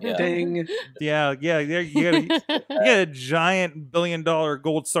Yoda. Yeah. Dang. Yeah. You get a giant $1 billion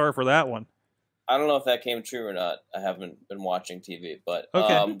gold star for that one. I don't know if that came true or not. I haven't been watching TV, but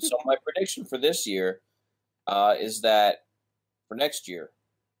okay. So my prediction for this year is that for next year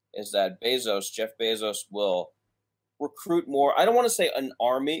is that Jeff Bezos will recruit more. I don't want to say an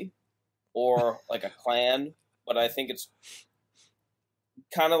army or like a clan, but I think it's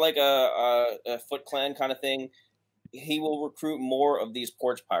kind of like a Foot Clan kind of thing. He will recruit more of these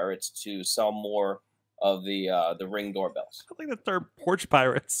porch pirates to sell more of the Ring doorbells. I think that they're porch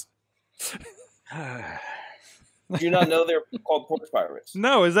pirates. Do you not know they're called porch pirates?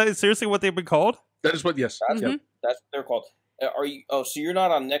 No, is that seriously what they've been called? That is what. Yes. That's what they're called. Are you? Oh, so you're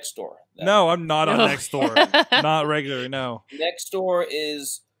not on Nextdoor? Then. No, I'm not on Nextdoor. Not regular. No. Nextdoor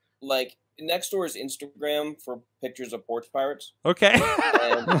is Instagram for pictures of porch pirates. Okay.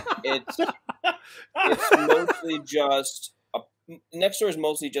 And it's mostly just Nextdoor is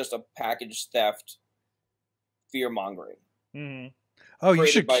mostly just a package theft, fear mongering. Mm-hmm. Oh, you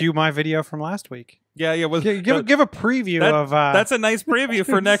should cue my video from last week. Yeah. Give a preview of. That's a nice preview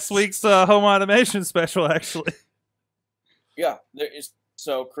for next week's home automation special, actually. Yeah, there is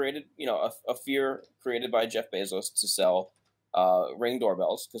created. A fear created by Jeff Bezos to sell Ring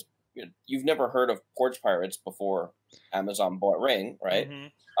doorbells because you've never heard of porch pirates before Amazon bought Ring, right?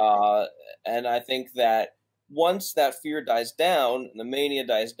 Mm-hmm. And I think that once that fear dies down, the mania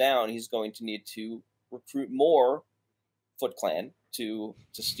dies down, he's going to need to recruit more Foot Clan to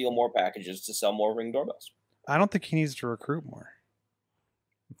steal more packages to sell more Ring doorbells. I don't think he needs to recruit more.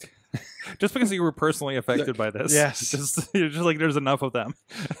 Just because you were personally affected by this. Yes. You're just like, there's enough of them.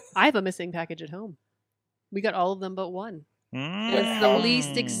 I have a missing package at home. We got all of them but one. It's the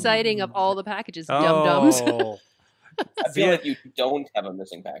least exciting of all the packages, dum-dums. I feel like you don't have a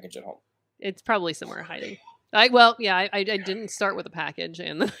missing package at home. It's probably somewhere hiding. I didn't start with a package.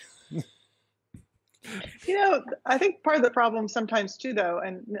 And I think part of the problem sometimes too, though,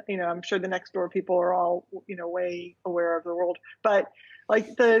 and, I'm sure the Nextdoor people are all, way aware of the world, but like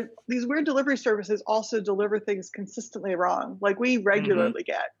these weird delivery services also deliver things consistently wrong. Like we regularly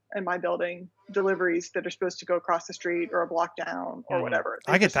get in my building deliveries that are supposed to go across the street or a block down or whatever.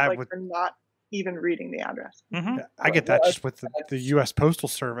 I get that they're not even reading the address. Mm-hmm. I get that just with the U.S. Postal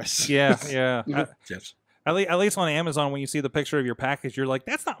Service. Yeah. Yes. At least on Amazon, when you see the picture of your package, you're like,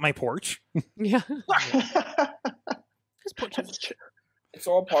 that's not my porch. Yeah. It's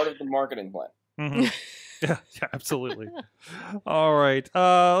all part of the marketing plan. Mm-hmm. Yeah, absolutely. All right.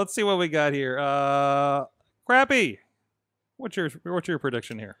 Let's see what we got here. Crappy. What's your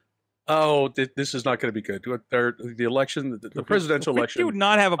prediction here? Oh, this is not going to be good. The election, the presidential election. We do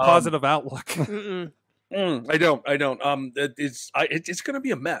not have a positive outlook. I don't. It's going to be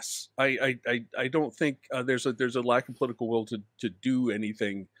a mess. I don't think there's a lack of political will to do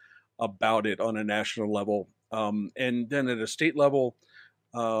anything about it on a national level. And then at a state level,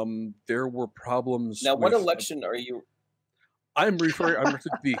 there were problems. Now, what election are you? I'm referring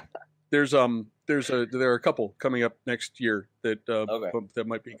to there are a couple coming up next year that that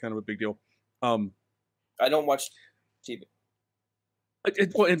might be kind of a big deal. I don't watch TV.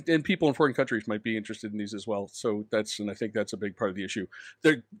 And people in foreign countries might be interested in these as well. So I think that's a big part of the issue.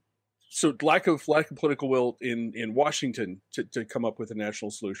 So lack of political will in Washington to come up with a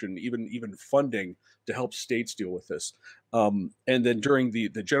national solution, even funding to help states deal with this. And then during the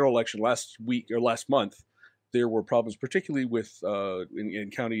general election last month, there were problems, particularly with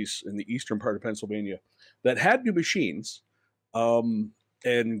in counties in the eastern part of Pennsylvania that had new machines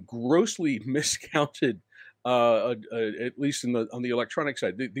and grossly miscounted. At least on the electronic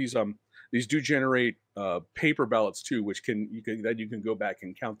side, these do generate paper ballots too, which you can go back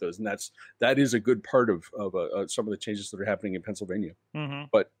and count those, and that is a good part of some of the changes that are happening in Pennsylvania. Mm-hmm.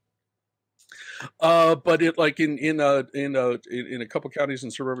 But it like in a couple counties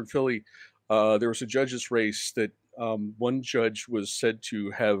in suburban Philly, there was a judge's race that one judge was said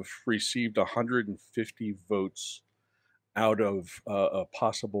to have received 150 votes out of a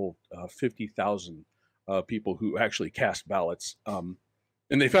possible 50,000 people who actually cast ballots. And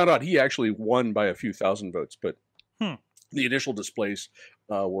they found out he actually won by a few thousand votes, but the initial displays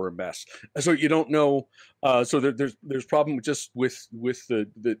were a mess. So you don't know. So there's problem just with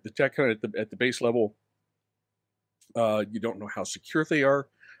the tech kind of at the base level. You don't know how secure they are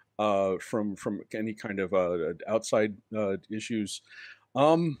from any kind of outside issues.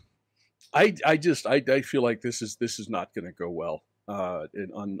 I feel like this is not going to go well. On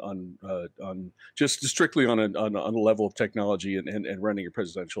just strictly on a level of technology and running a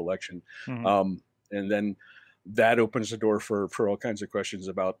presidential election, and then that opens the door for all kinds of questions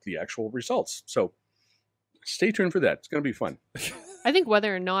about the actual results. So stay tuned for that. It's going to be fun. I think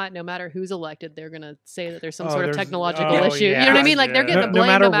whether or not, no matter who's elected, they're going to say that there's some sort of technological issue. Yeah. You know what I mean? Like they're getting the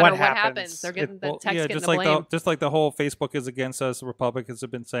blame no matter what happens. happens. They're getting the text yeah, getting just the like blame. just like the whole Facebook is against us, the Republicans have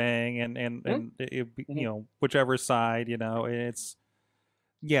been saying, and it, you know, whichever side, you know, it's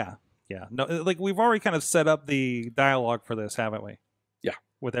no, like we've already kind of set up the dialogue for this, haven't we? Yeah,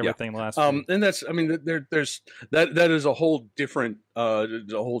 with everything last. And that's, I mean, there's that is a whole different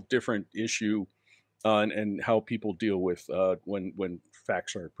issue. And how people deal with when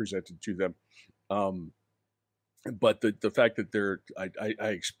facts are presented to them, but the fact that I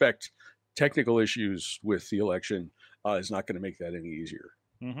expect technical issues with the election is not going to make that any easier.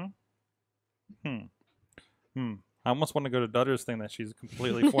 I almost want to go to Dutter's thing that she's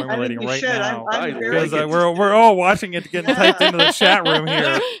completely formulating right should. now, I'm because very we're all watching it getting typed into the chat room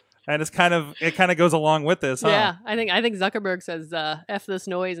here. And it kind of goes along with this, huh? Yeah, I think Zuckerberg says "F this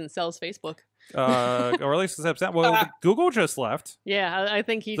noise" and sells Facebook. Or at least accepts that. Well, Google just left. Yeah, I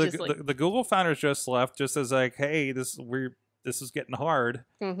think he just like the Google founders just left, just as like, hey, this is getting hard,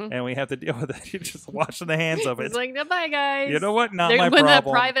 and we have to deal with it. You're just washing the hands of it. It's like, goodbye, guys. You know what? Not They're my when problem.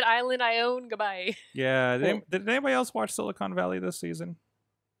 that private island I own, goodbye. Yeah. Did anybody else watch Silicon Valley this season?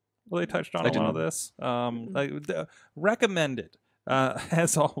 Well, they touched on a lot of this. Recommended,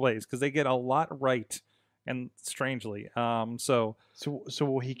 as always, because they get a lot right. And strangely, so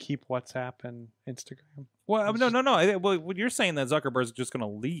will he keep WhatsApp and Instagram? Well, no. Well, you're saying that Zuckerberg's just going to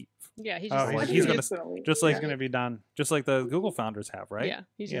leave. Yeah, he's he's just going to be done, just like the Google founders have, right? Yeah,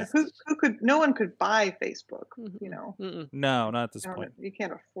 he's just who could? No one could buy Facebook. You know, no, not at this point. You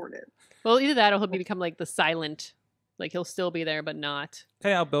can't afford it. Well, either that or he'll become like the silent. Like he'll still be there, but not.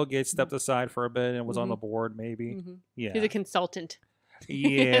 Hey, how Bill Gates stepped aside for a bit and was on the board, maybe. Yeah, he's a consultant.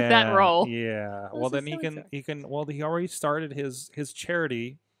 Yeah, that role. Yeah. Well, then he can. Well, he already started his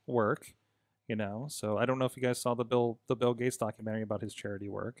charity work, you know. So I don't know if you guys saw the Bill Gates documentary about his charity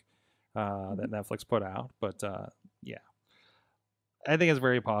work that Netflix put out, but yeah, I think it's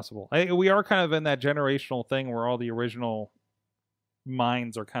very possible. We are kind of in that generational thing where all the original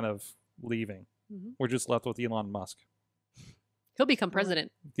minds are kind of leaving. We're just left with Elon Musk. He'll become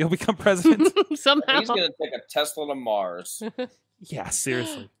president. He'll become president somehow. He's going to take a Tesla to Mars. Yeah,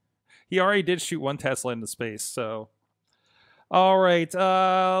 seriously. He already did shoot one Tesla into space, so. All right,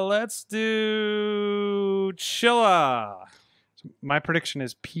 let's do Chilla. My prediction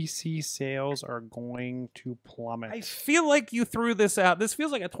is PC sales are going to plummet. I feel like you threw this out. This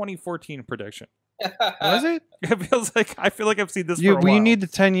feels like a 2014 prediction. Was it? It feels like I feel like I've seen this for a while. We need the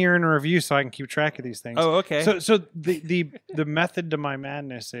 10-year in review so I can keep track of these things. Oh, okay. So the method to my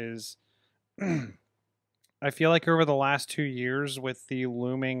madness is I feel like over the last 2 years with the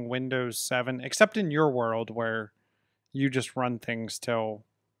looming Windows 7, except in your world where you just run things till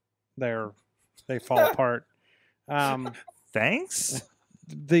they fall apart. Thanks.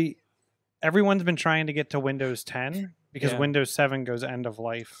 Everyone's been trying to get to Windows 10 because Yeah. Windows 7 goes end of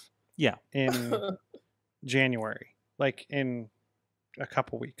life. Yeah. In January, like in a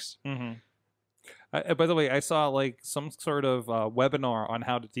couple weeks. By the way, I saw like some sort of webinar on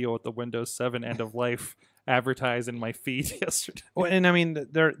how to deal with the Windows 7 end of life advertised in my feed yesterday. Well, and I mean,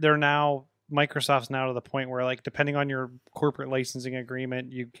 they're now Microsoft's now to the point where, like, depending on your corporate licensing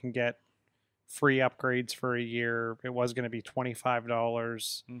agreement, you can get free upgrades for a year. It was going to be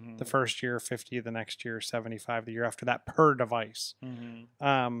 $25 the first year, $50 the next year, $75 the year after that per device.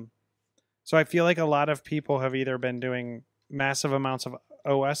 So I feel like a lot of people have either been doing massive amounts of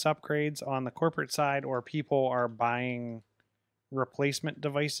OS upgrades on the corporate side, or people are buying replacement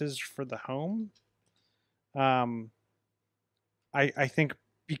devices for the home. I think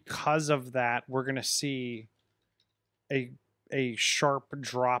because of that, we're going to see a sharp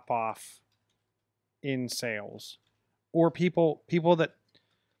drop off in sales, or people that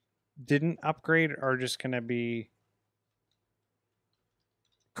didn't upgrade are just going to be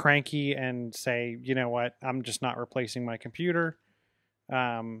cranky and say, you know what, I'm just not replacing my computer.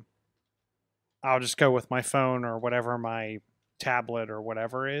 I'll just go with my phone or whatever, my tablet or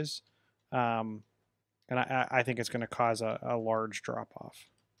whatever is. And I think it's going to cause a large drop off.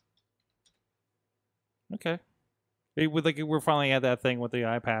 Okay. We're finally at that thing with the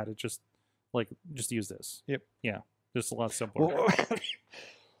iPad. It's just use this. Yep. Yeah. Just a lot simpler.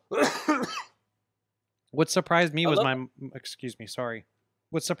 What surprised me was excuse me, sorry.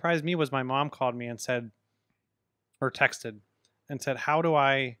 What surprised me was my mom called me and said, or texted and said, how do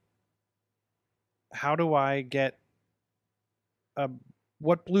I get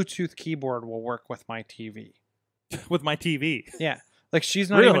what Bluetooth keyboard will work with my TV? With my TV? Yeah. Like she's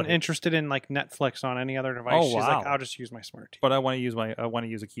not even interested in like Netflix on any other device. Oh, She's wow. like, I'll just use my smart TV. But I want to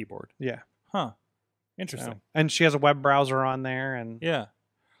use a keyboard. Yeah. Huh. Interesting. So, and she has a web browser on there and yeah.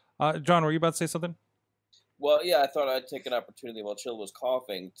 John, were you about to say something? Well, yeah, I thought I'd take an opportunity while Chill was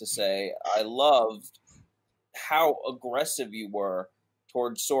coughing to say I loved how aggressive you were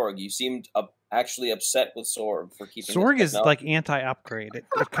towards Sorg. You seemed actually upset with Sorg for keeping Sorg is like anti-upgrade. It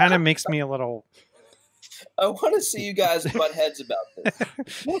kind of makes me a little... I want to see you guys butt heads about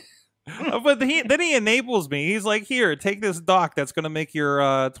this. But then he enables me. He's like, here, take this dock that's going to make your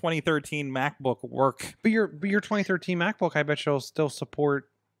 2013 MacBook work. But your 2013 MacBook, I bet you'll still support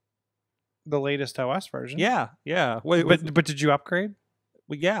the latest OS version. Yeah. Wait, but did you upgrade?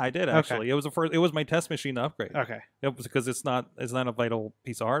 Well, yeah, I did actually. Okay. It was my test machine to upgrade. Okay. It was because it's not a vital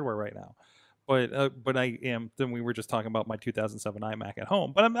piece of hardware right now. But I am. Then we were just talking about my 2007 iMac at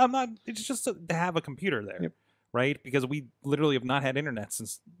home. But I'm not. It's just to have a computer there, yep. Right? Because we literally have not had internet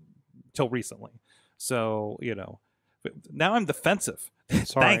till recently. So now I'm defensive.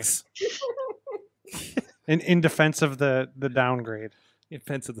 Sorry. Thanks. In defense of the downgrade. In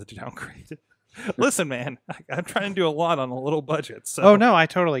defense of the downgrade. Listen, man, I'm trying to do a lot on a little budget. So. Oh no, I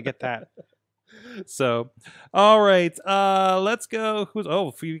totally get that. So, all right, let's go.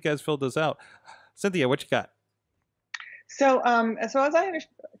 For you guys filled this out. Cynthia, what you got? So as I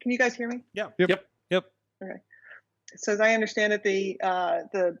understand, can you guys hear me? Yeah. Yep. Okay. So as I understand it, the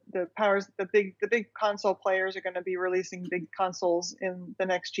big console players are going to be releasing big consoles in the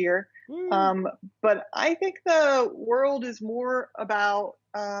next year. But I think the world is more about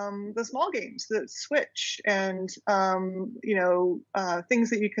the small games, the Switch, and things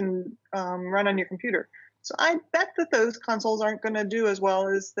that you can run on your computer. So I bet that those consoles aren't going to do as well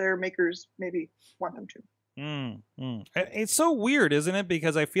as their makers maybe want them to. It's so weird, isn't it?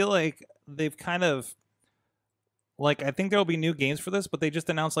 Because I feel like they've kind of I think there'll be new games for this, but they just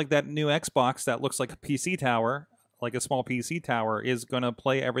announced that new Xbox that looks like a PC tower, like a small PC tower, is going to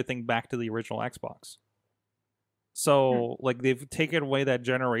play everything back to the original Xbox. So, they've taken away that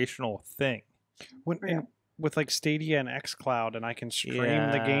generational thing. With Stadia and xCloud, and I can stream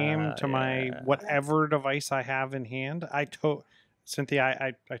the game to my whatever device I have in hand.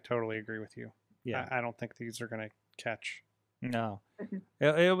 Cynthia, I totally agree with you. Yeah, I don't think these are going to catch. No.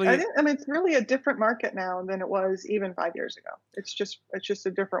 It's really a different market now than it was even 5 years ago. It's just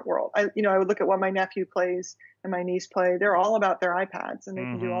a different world. I would look at what my nephew plays and my niece play. They're all about their iPads, and they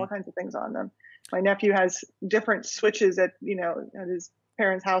can do all kinds of things on them. My nephew has different switches at his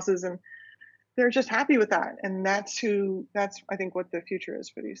parents' houses, and they're just happy with that. And that's I think what the future is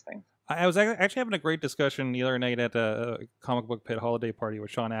for these things. I was actually having a great discussion the other night at a comic book pit holiday party with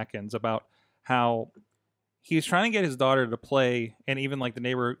Sean Atkins about how he was trying to get his daughter to play, and even the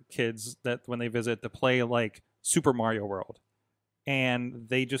neighbor kids that when they visit, to play Super Mario World, and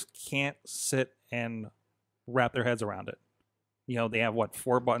they just can't sit and wrap their heads around it. They have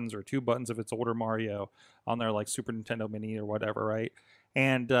 4 buttons or 2 buttons if it's older Mario on their Super Nintendo Mini or whatever, right?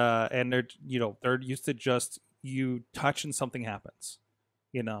 And they're they're used to just you touch and something happens,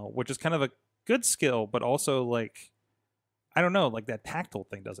 which is kind of a good skill, but also I don't know, that tactile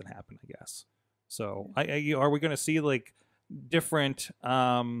thing doesn't happen, I guess. So, are we going to see different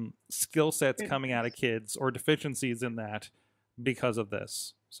skill sets coming out of kids or deficiencies in that because of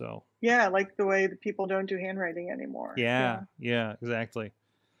this? So like the way that people don't do handwriting anymore. Yeah, exactly.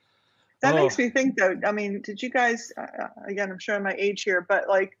 That makes me think, though. I mean, did you guys? Again, I'm showing my age here, but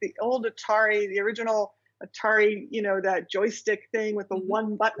the old Atari, the original Atari, that joystick thing with the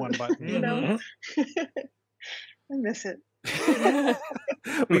one button. One button. I miss it.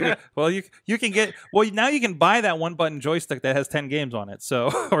 Well, you can get now you can buy that one button joystick that has 10 games on it,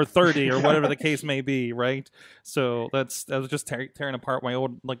 so or 30 or whatever the case may be, right? So that was just tearing apart my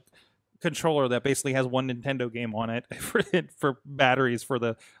old controller that basically has one Nintendo game on it for batteries for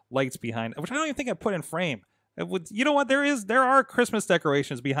the lights behind, which I don't even think I put in frame. You know what? There are Christmas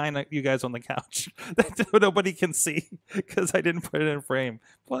decorations behind you guys on the couch that nobody can see because I didn't put it in frame.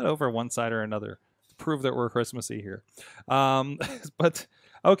 Pull it over one side or another to prove that we're Christmassy here. But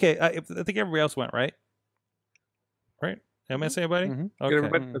okay, I think everybody else went right. Right? Did I miss anybody? Mm-hmm. Okay.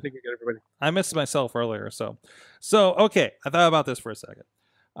 Everybody, I think you got everybody. I missed myself earlier, so okay. I thought about this for a second.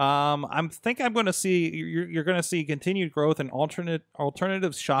 I'm going to see you're going to see continued growth in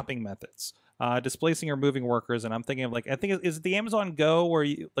alternative shopping methods, displacing or moving workers. And I'm thinking of is it the Amazon Go where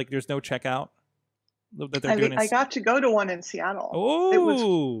you there's no checkout that they're doing? I got to go to one in Seattle.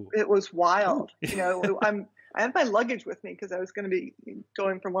 Oh, it was wild. I had my luggage with me because I was going to be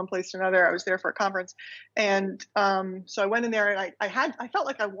going from one place to another. I was there for a conference. And so I went in there and I felt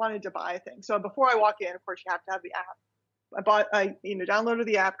like I wanted to buy a thing. So before I walk in, of course, you have to have the app. I downloaded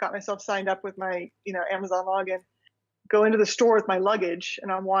the app, got myself signed up with my, Amazon login, go into the store with my luggage, and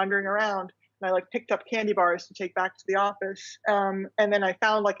I'm wandering around. And I picked up candy bars to take back to the office. And then I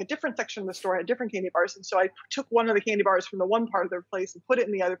found a different section of the store had different candy bars. And so I took one of the candy bars from the one part of the place and put it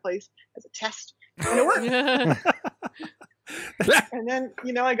in the other place as a test. And it worked. And then,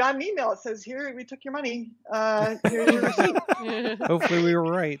 I got an email. It says, here, we took your money. Here's your receipt. Hopefully we were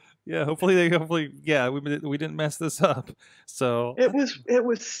right. Yeah, hopefully, we didn't mess this up. So it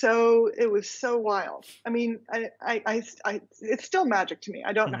was so wild. I mean, I it's still magic to me.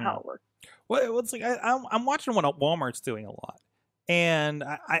 I don't know how it works. Well, it's I'm watching what Walmart's doing a lot, and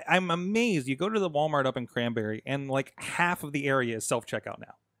I'm amazed. You go to the Walmart up in Cranberry, and half of the area is self-checkout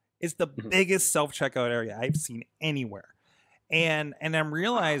now. It's the biggest self-checkout area I've seen anywhere, and I'm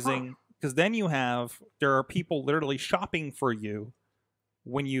realizing because then there are people literally shopping for you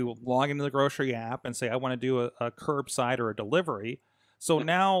when you log into the grocery app and say I want to do a curbside or a delivery. So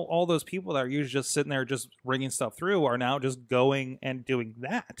now all those people that are usually just sitting there just ringing stuff through are now just going and doing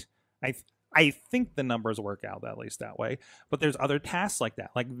that. I think the numbers work out at least that way, but there's other tasks like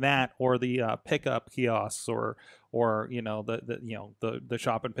that, or the pickup kiosks, or the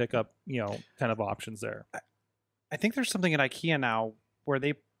shop and pickup kind of options there. I think there's something at IKEA now where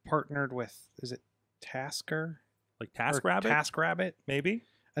they partnered with, is it Tasker? TaskRabbit? TaskRabbit, maybe.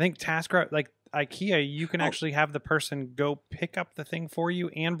 I think TaskRabbit, IKEA, you can actually have the person go pick up the thing for you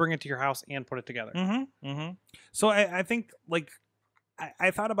and bring it to your house and put it together. Mm-hmm. Mm-hmm. So I think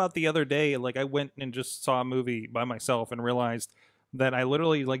I thought about the other day, I went and just saw a movie by myself and realized that I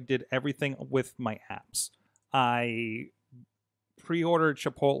literally did everything with my apps. I pre-ordered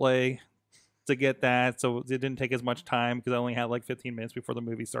Chipotle to get that, so it didn't take as much time because I only had 15 minutes before the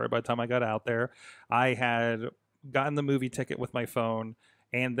movie started by the time I got out there. I had gotten the movie ticket with my phone,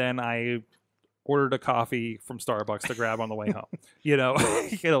 and then I ordered a coffee from Starbucks to grab on the way home.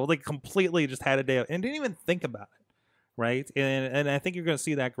 Completely just had a day and didn't even think about it. Right. And I think you're going to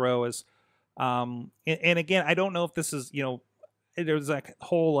see that grow as and again, I don't know if this is, there's that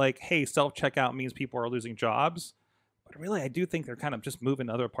whole hey, self-checkout means people are losing jobs. But really, I do think they're kind of just moving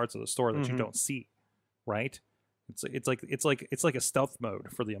to other parts of the store that you don't see. Right. It's like a stealth mode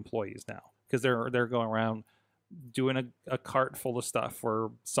for the employees now because they're going around doing a cart full of stuff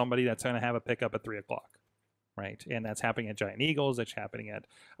for somebody that's going to have a pickup at 3:00. Right, and that's happening at Giant Eagles. It's happening at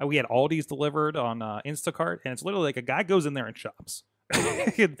we had Aldi's delivered on Instacart, and it's literally a guy goes in there and shops,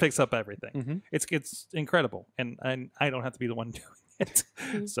 and picks up everything. Mm-hmm. It's incredible, and I don't have to be the one doing it,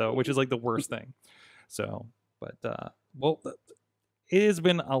 so which is the worst thing. So, but it has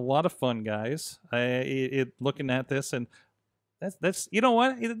been a lot of fun, guys. Looking at this, and that's you know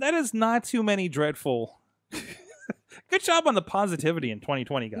what, that is not too many dreadful. Good job on the positivity in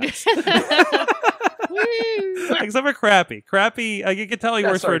 2020, guys. Except for Crappy. You can tell he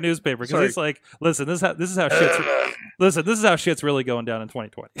works for a newspaper because he's like, listen, this is how shit's really going down in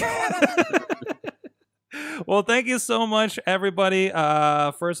 2020. Well, thank you so much, everybody.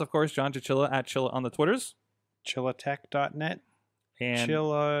 First, of course, John Chilla at Chilla on the Twitters, chillatech.net, and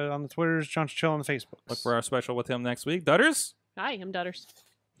Chilla on the Twitters, John Chilla on the Facebook. Look for our special with him next week. Dutters. Hi, I'm Dutters.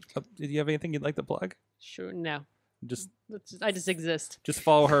 Did you have anything you'd like to plug? Sure, no. I just exist. Just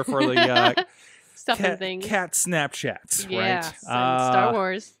follow her for the stuff and things. Cat Snapchats, yeah, right? Star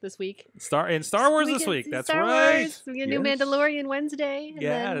Wars this week. Star Wars this week. That's Star right. Wars. We get a new Mandalorian Wednesday. And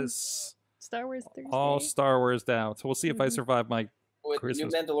yes. Star Wars Thursday. All Star Wars down. So we'll see if I survive my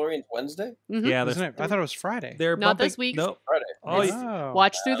Christmas. New Mandalorian's Wednesday? Mm-hmm. Yeah, I thought it was Friday. They're not bumping, this week. Nope. Friday. Oh,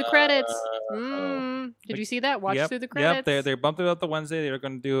 watch through the credits. Did you see that? Watch through the credits. Yep. They bumped it up the Wednesday. They're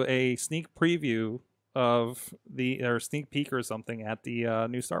going to do a sneak preview of or sneak peek or something at the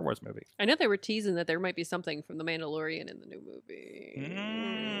new Star Wars movie. I know they were teasing that there might be something from the Mandalorian in the new movie.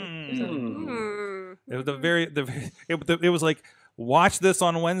 It was it was like watch this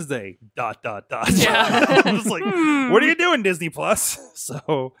on Wednesday. ... Yeah. I was like, what are you doing, Disney Plus?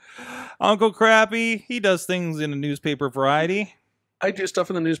 So, Uncle Crappy, he does things in a newspaper variety. I do stuff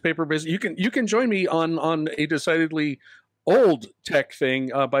in the newspaper business. You can join me on a decidedly old tech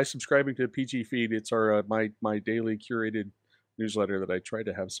thing by subscribing to PG Feed. It's our my daily curated newsletter that I try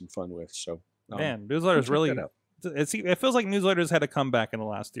to have some fun with. So man, newsletters really. It feels like newsletters had a comeback in the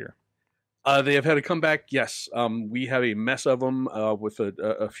last year. They have had a comeback. Yes, we have a mess of them with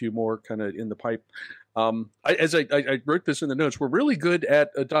a few more kind of in the pipe. I wrote this in the notes. We're really good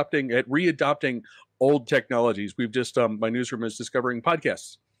at readopting old technologies. We've just my newsroom is discovering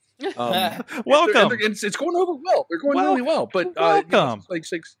podcasts. Welcome. It's going over well. They're going really well. But welcome.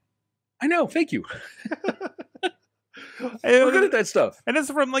 I know. Thank you. We're good at that stuff. And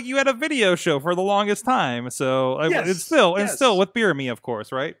it's from you had a video show for the longest time. So yes, it's still with Beer Me, of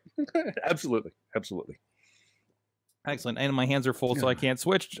course, right? Absolutely. Excellent. And my hands are full, so I can't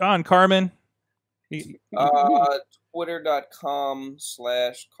switch. John, Carman.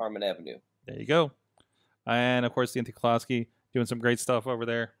 Twitter.com/Carman Avenue. There you go. And of course, Cynthia Klosky doing some great stuff over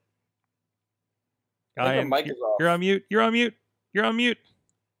there. Mic is off. You're on mute. You're on mute. You're on mute.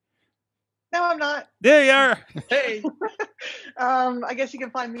 No, I'm not. There you are. Hey. I guess you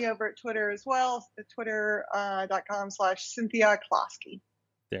can find me over at Twitter as well. Twitter.com/Cynthia Klosky.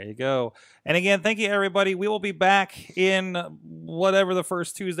 There you go. And again, thank you, everybody. We will be back in whatever the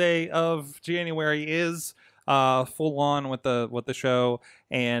first Tuesday of January is, full on with the show,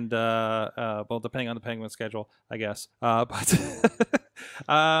 and well, depending on the Penguin schedule, I guess. But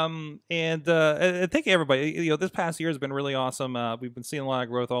thank you, everybody. This past year has been really awesome. We've been seeing a lot of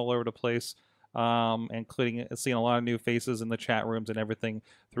growth all over the place, including seeing a lot of new faces in the chat rooms and everything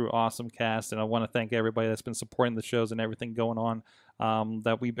through AwesomeCast. And I want to thank everybody that's been supporting the shows and everything going on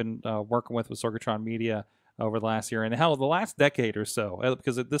that we've been working with Sorgatron Media over the last year and hell the last decade or so,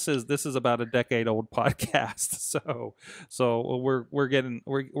 because this is about a decade old podcast. So we're getting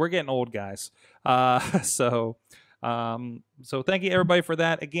old, guys. So thank you, everybody, for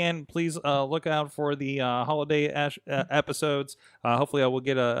that. Again, please look out for the holiday episodes. Hopefully I will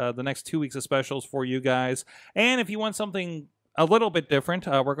get the next 2 weeks of specials for you guys. And if you want something a little bit different,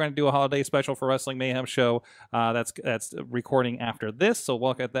 we're going to do a holiday special for Wrestling Mayhem show. That's recording after this. So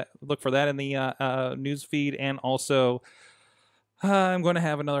look for that in the news feed. And also I'm going to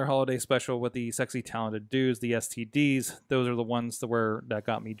have another holiday special with the Sexy Talented Dudes, the STDs. Those are the ones that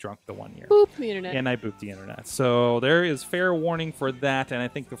got me drunk the one year. Boop the internet. And I booped the internet. So there is fair warning for that. And I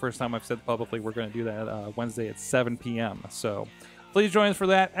think the first time I've said publicly, we're going to do that Wednesday at 7 p.m. So please join us for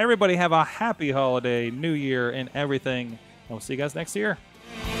that. Everybody have a happy holiday, New Year, and everything. We'll see you guys next year.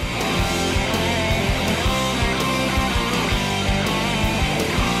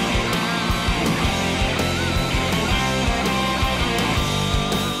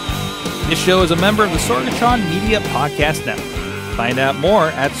 This show is a member of the Sorgatron Media Podcast Network. Find out more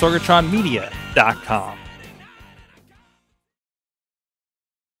at sorgatronmedia.com.